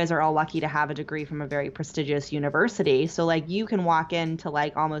 you guys are all lucky to have a degree from a very prestigious university. So like you can walk into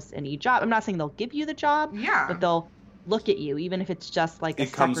like almost any job. I'm not saying they'll give you the job, yeah. but they'll look at you, even if it's just like a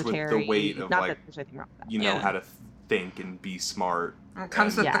It comes with secretary. the weight of, not like, that there's anything wrong with that. You know Yeah. how to think and be smart. It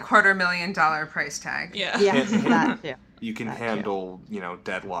comes with Yeah. the $250,000 price tag. Yeah. Yeah, that too. You can That too. handle,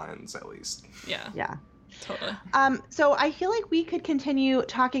 deadlines at least. Yeah. Yeah. Totally. So I feel like we could continue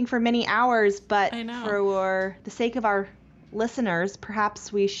talking for many hours, but I know. for the sake of our listeners,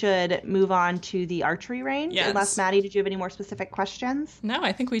 perhaps we should move on to the archery range. Yes. Unless, Maddie, did you have any more specific questions? No,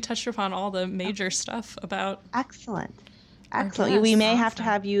 I think we touched upon all the major stuff about. Excellent. Our Excellent. guests. We may have to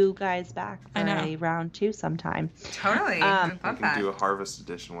Awesome. have you guys back for I know. a round 2 sometime. Totally. Um, I We love can that. do a harvest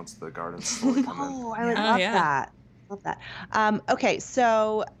edition once the gardens slowly come in. Oh, I would Oh, love yeah. that. Love that. Okay,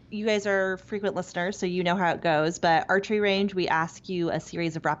 so you guys are frequent listeners, so you know how it goes. But archery range, we ask you a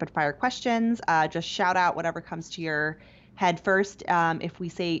series of rapid fire questions. Just shout out whatever comes to your head first. If we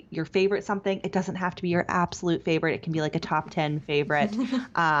say your favorite something, it doesn't have to be your absolute favorite. It can be like a top 10 favorite.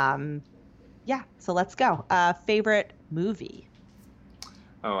 Yeah, so let's go. Favorite movie?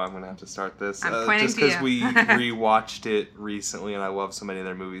 Oh, I'm gonna have to start this. I'm pointing just to because you. we rewatched it recently, and I love so many of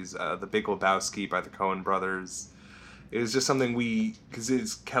their movies. The Big Lebowski by the Coen Brothers. It was just something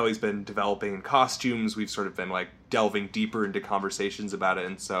because Kelly's been developing in costumes. We've sort of been like delving deeper into conversations about it,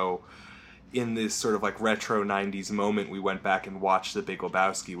 and so in this sort of like retro 90s moment, we went back and watched The Big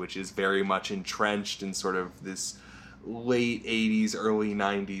Lebowski, which is very much entrenched in sort of this late 80s, early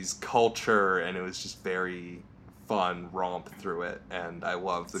 90s culture, and it was just very fun romp through it. And I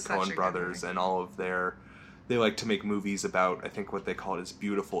love the Such a Coen good brothers movie. and all of they like to make movies about, I think what they call it is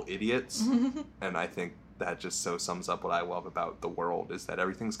beautiful idiots. And I think that just so sums up what I love about the world, is that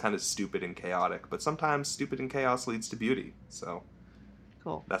everything's kind of stupid and chaotic, but sometimes stupid and chaos leads to beauty. So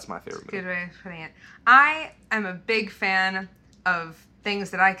Cool. that's my favorite movie. Good way of putting it. I am a big fan of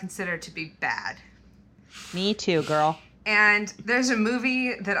things that I consider to be bad. Me too, girl. And there's a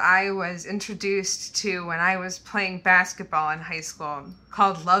movie that I was introduced to when I was playing basketball in high school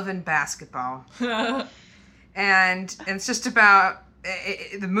called Love and Basketball. And it's just about,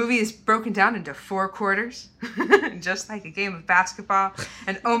 the movie is broken down into 4 quarters, just like a game of basketball.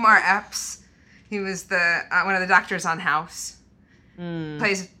 And Omar Epps, he was the one of the doctors on House,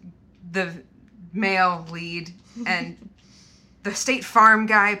 plays the male lead. And the State Farm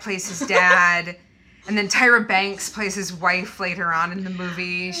guy plays his dad. And then Tyra Banks plays his wife later on in the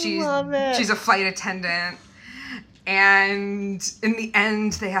movie. love it. She's a flight attendant. And in the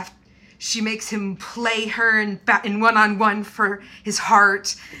end, she makes him play her in one-on-one for his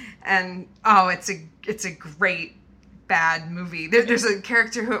heart. And it's a great bad movie. There's a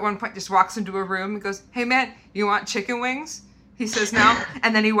character who at one point just walks into a room and goes, "Hey man, you want chicken wings?" He says no,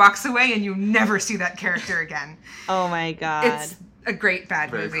 and then he walks away, and you never see that character again. Oh my God. It's a great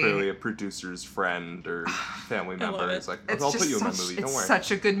bad Very movie. clearly a producer's friend or family I love member it. is like, It's I'll just put you in my such- movie, don't it's worry. such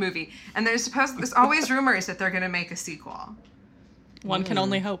a good movie. And there's always rumors that they're going to make a sequel. One can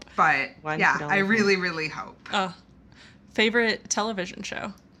only hope. But One yeah, can only I hope. really, really hope. Favorite television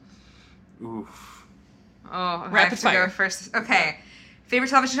show? Oof. Oh, I Rapid have to fire. go first. Okay. Favorite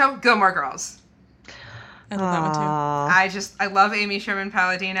television show? Gilmore Girls. I love that one too. Aw. I love Amy Sherman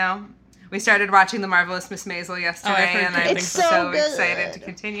Palladino. We started watching The Marvelous Miss Maisel yesterday, heard and good I'm things It's so, so good. excited to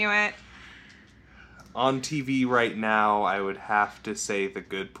continue it. On TV right now, I would have to say The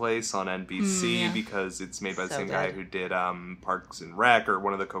Good Place on NBC yeah. because it's made by the So same guy good. who did Parks and Rec, or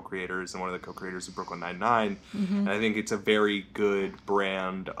one of the co-creators, and one of the co-creators of Brooklyn Nine-Nine. And I think it's a very good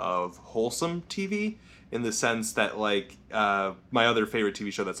brand of wholesome TV in the sense that, like, my other favorite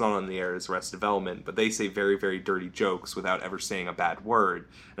TV show that's not on the air is Arrested Development, but they say very, very dirty jokes without ever saying a bad word.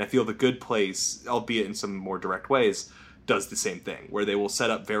 And I feel The Good Place, albeit in some more direct ways, does the same thing, where they will set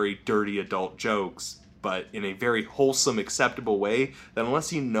up very dirty adult jokes, but in a very wholesome, acceptable way that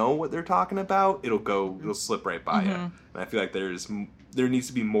unless you know what they're talking about, it'll slip right by you. And I feel like there needs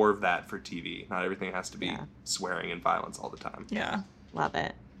to be more of that for TV. Not everything has to be Yeah. swearing and violence all the time. Yeah. Love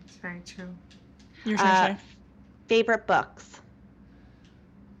it. It's very true. Your turn, Uh, Shay. Favorite books?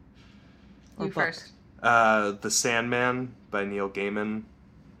 Or You book? first. The Sandman by Neil Gaiman.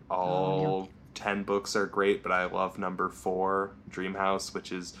 All 10 books are great, but I love number 4, Dreamhouse,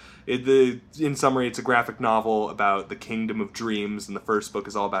 which is, in summary, it's a graphic novel about the kingdom of dreams, and the first book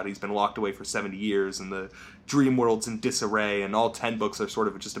is all about he's been locked away for 70 years, and the dream world's in disarray, and all 10 books are sort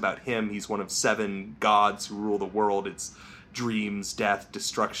of just about him. He's one of 7 gods who rule the world. It's dreams, death,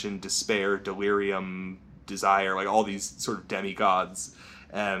 destruction, despair, delirium, desire, like all these sort of demigods,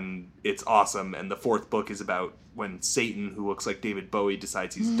 and it's awesome. And the 4th book is about when Satan, who looks like David Bowie,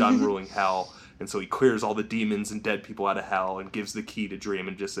 decides he's done ruling hell, and so he clears all the demons and dead people out of hell and gives the key to Dream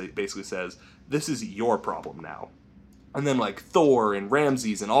and just basically says, this is your problem now. And then like Thor and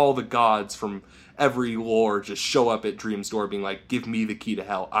Ramses and all the gods from every lore just show up at Dream's door being like, give me the key to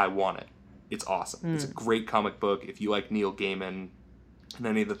hell, I want it. It's awesome. It's a great comic book. If you like Neil Gaiman and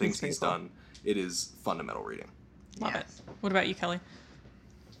any of the things he's done, it is fundamental reading. Love it. What about you, Kelly?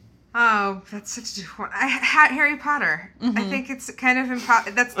 Oh, that's such a different one. I had Harry Potter. I think it's kind of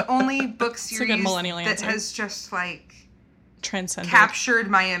that's the only book series a good millennial that answer. has just like Transcended. captured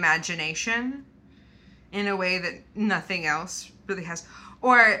my imagination in a way that nothing else really has.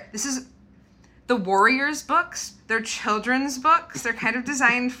 Or this is the Warriors books. They're children's books. They're kind of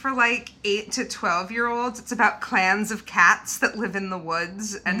designed for like 8 to 12-year-olds. It's about clans of cats that live in the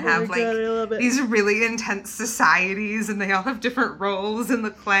woods and have like these really intense societies, and they all have different roles in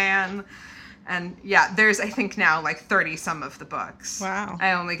the clan. And yeah, there's I think now like 30 some of the books. Wow.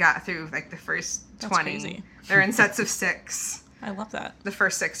 I only got through like the first 20. That's crazy. They're in sets of 6. I love that. The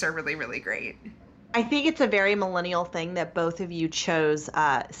first 6 are really, really great. I think it's a very millennial thing that both of you chose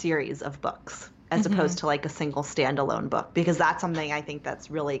a series of books as opposed to like a single standalone book, because that's something I think that's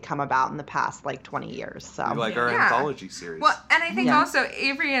really come about in the past like 20 years. So We like our Yeah. anthology series. Well, and I think Yeah. also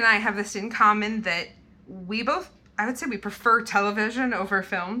Avery and I have this in common that we both, I would say we prefer television over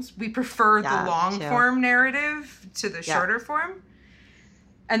films. We prefer Yeah, the long too. form narrative to the Yeah. shorter form.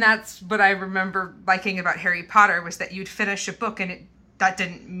 And that's what I remember liking about Harry Potter was that you'd finish a book and that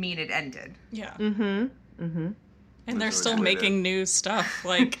didn't mean it ended. Yeah. That's And they're really still good. making new stuff.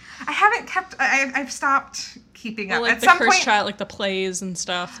 Like, I haven't kept, I've stopped keeping well, up. like At the some Cursed point, Child, like the plays and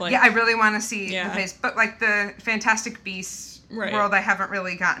stuff. Like, yeah, I really want to see Yeah. the plays, but like the Fantastic Beasts Right. world I haven't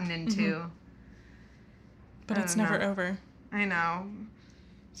really gotten into. but I it's don't never know. over. I know.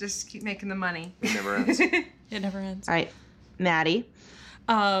 Just keep making the money. It never ends. It never ends. all right, Maddie.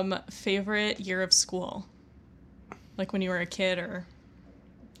 Favorite year of school? Like when you were a kid, or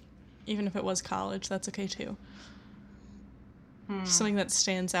even if it was college, that's okay too. Something that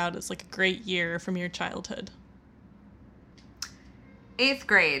stands out as like a great year from your childhood. 8th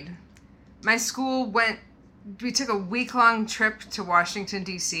grade. My school we took a week-long trip to Washington,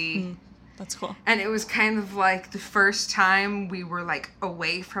 D.C. That's cool. And it was kind of like the first time we were like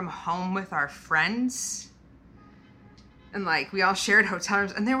away from home with our friends. And like we all shared hotel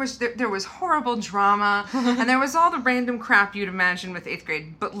rooms, and there was horrible drama, and there was all the random crap you'd imagine with 8th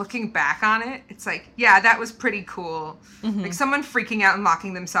grade. But looking back on it, it's like, yeah, that was pretty cool. Like someone freaking out and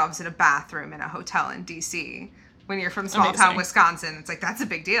locking themselves in a bathroom in a hotel in D.C. when you're from small town Amazing. Wisconsin, it's like that's a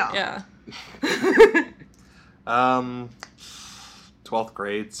big deal. Yeah. 12th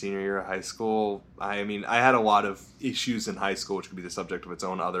grade, senior year of high school. I mean, I had a lot of issues in high school, which could be the subject of its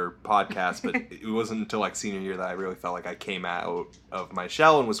own other podcast, but it wasn't until like senior year that I really felt like I came out of my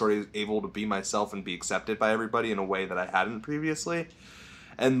shell and was sort of able to be myself and be accepted by everybody in a way that I hadn't previously.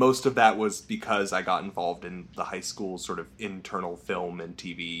 And most of that was because I got involved in the high school sort of internal film and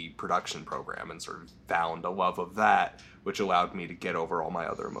TV production program and sort of found a love of that, which allowed me to get over all my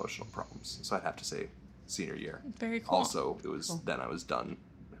other emotional problems. So I'd have to say senior year. Very cool. Also, it was then I was done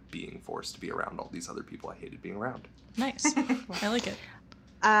being forced to be around all these other people I hated being around. Nice. I like it.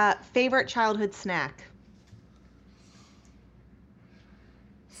 Favorite childhood snack?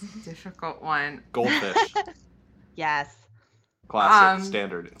 Difficult one. Goldfish. Yes. Classic,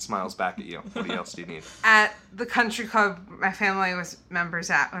 standard. It smiles back at you. What else do you need? At the country club my family was members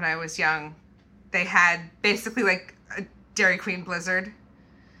at when I was young, they had basically like a Dairy Queen Blizzard.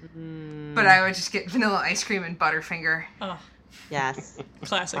 But I would just get vanilla ice cream and Butterfinger. Oh, Yes.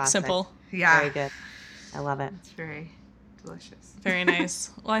 classic. Simple. Yeah. Very good. I love it. It's very delicious. Very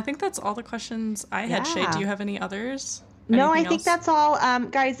nice. Well, I think that's all the questions I had. Shay, Yeah. do you have any others? No, I Anything think else? that's all.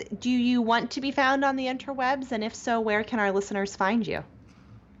 Guys, do you want to be found on the interwebs? And if so, where can our listeners find you?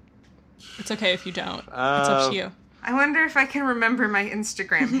 It's okay if you don't. It's up to you. I wonder if I can remember my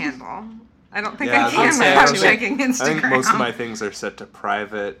Instagram handle. I don't think Yeah, I was gonna can say, without I was checking Instagram. I think most of my things are set to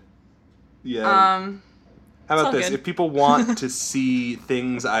private. Yeah. How all about this? good. If people want to see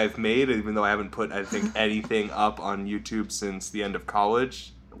things I've made, even though I haven't put, I think, anything up on YouTube since the end of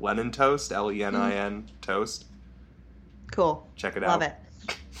college, Lenin Toast, Lenin Toast. Cool. Check it Love out.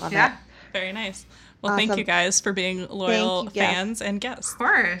 it. Love Yeah. it. Very nice. Well, thank you guys for being loyal fans and guests. Of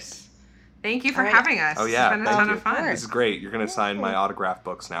course. Thank you for having us. Oh, yeah. It's been a ton of fun. This is great. You're going to sign my autograph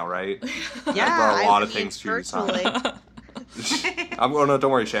books now, right? Yeah. I brought a lot of things for you to sign. No,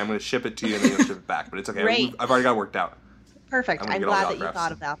 don't worry, Shay. I'm going to ship it to you and then you'll ship it back. But it's okay. Great. I've already got it worked out. Perfect. I'm glad that you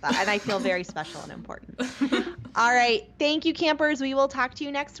thought about that. And I feel very special and important. All right. Thank you, campers. We will talk to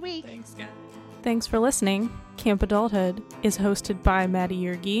you next week. Thanks, guys. Thanks for listening. Camp Adulthood is hosted by Maddie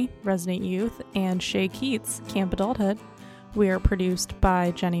Yergi, Resident Youth, and Shay Keats, Camp Adulthood. We are produced by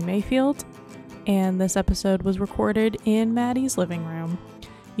Jenny Mayfield, and this episode was recorded in Maddie's living room.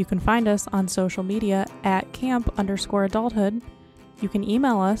 You can find us on social media at camp_adulthood. You can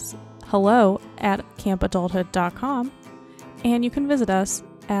email us hello@campadulthood.com, and you can visit us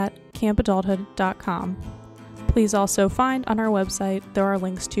at campadulthood.com. Please also find on our website there are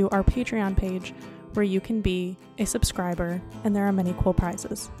links to our Patreon page where you can be a subscriber, and there are many cool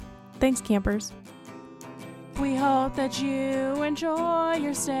prizes. Thanks, campers. We hope that you enjoy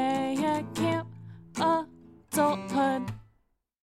your stay at Camp Adulthood.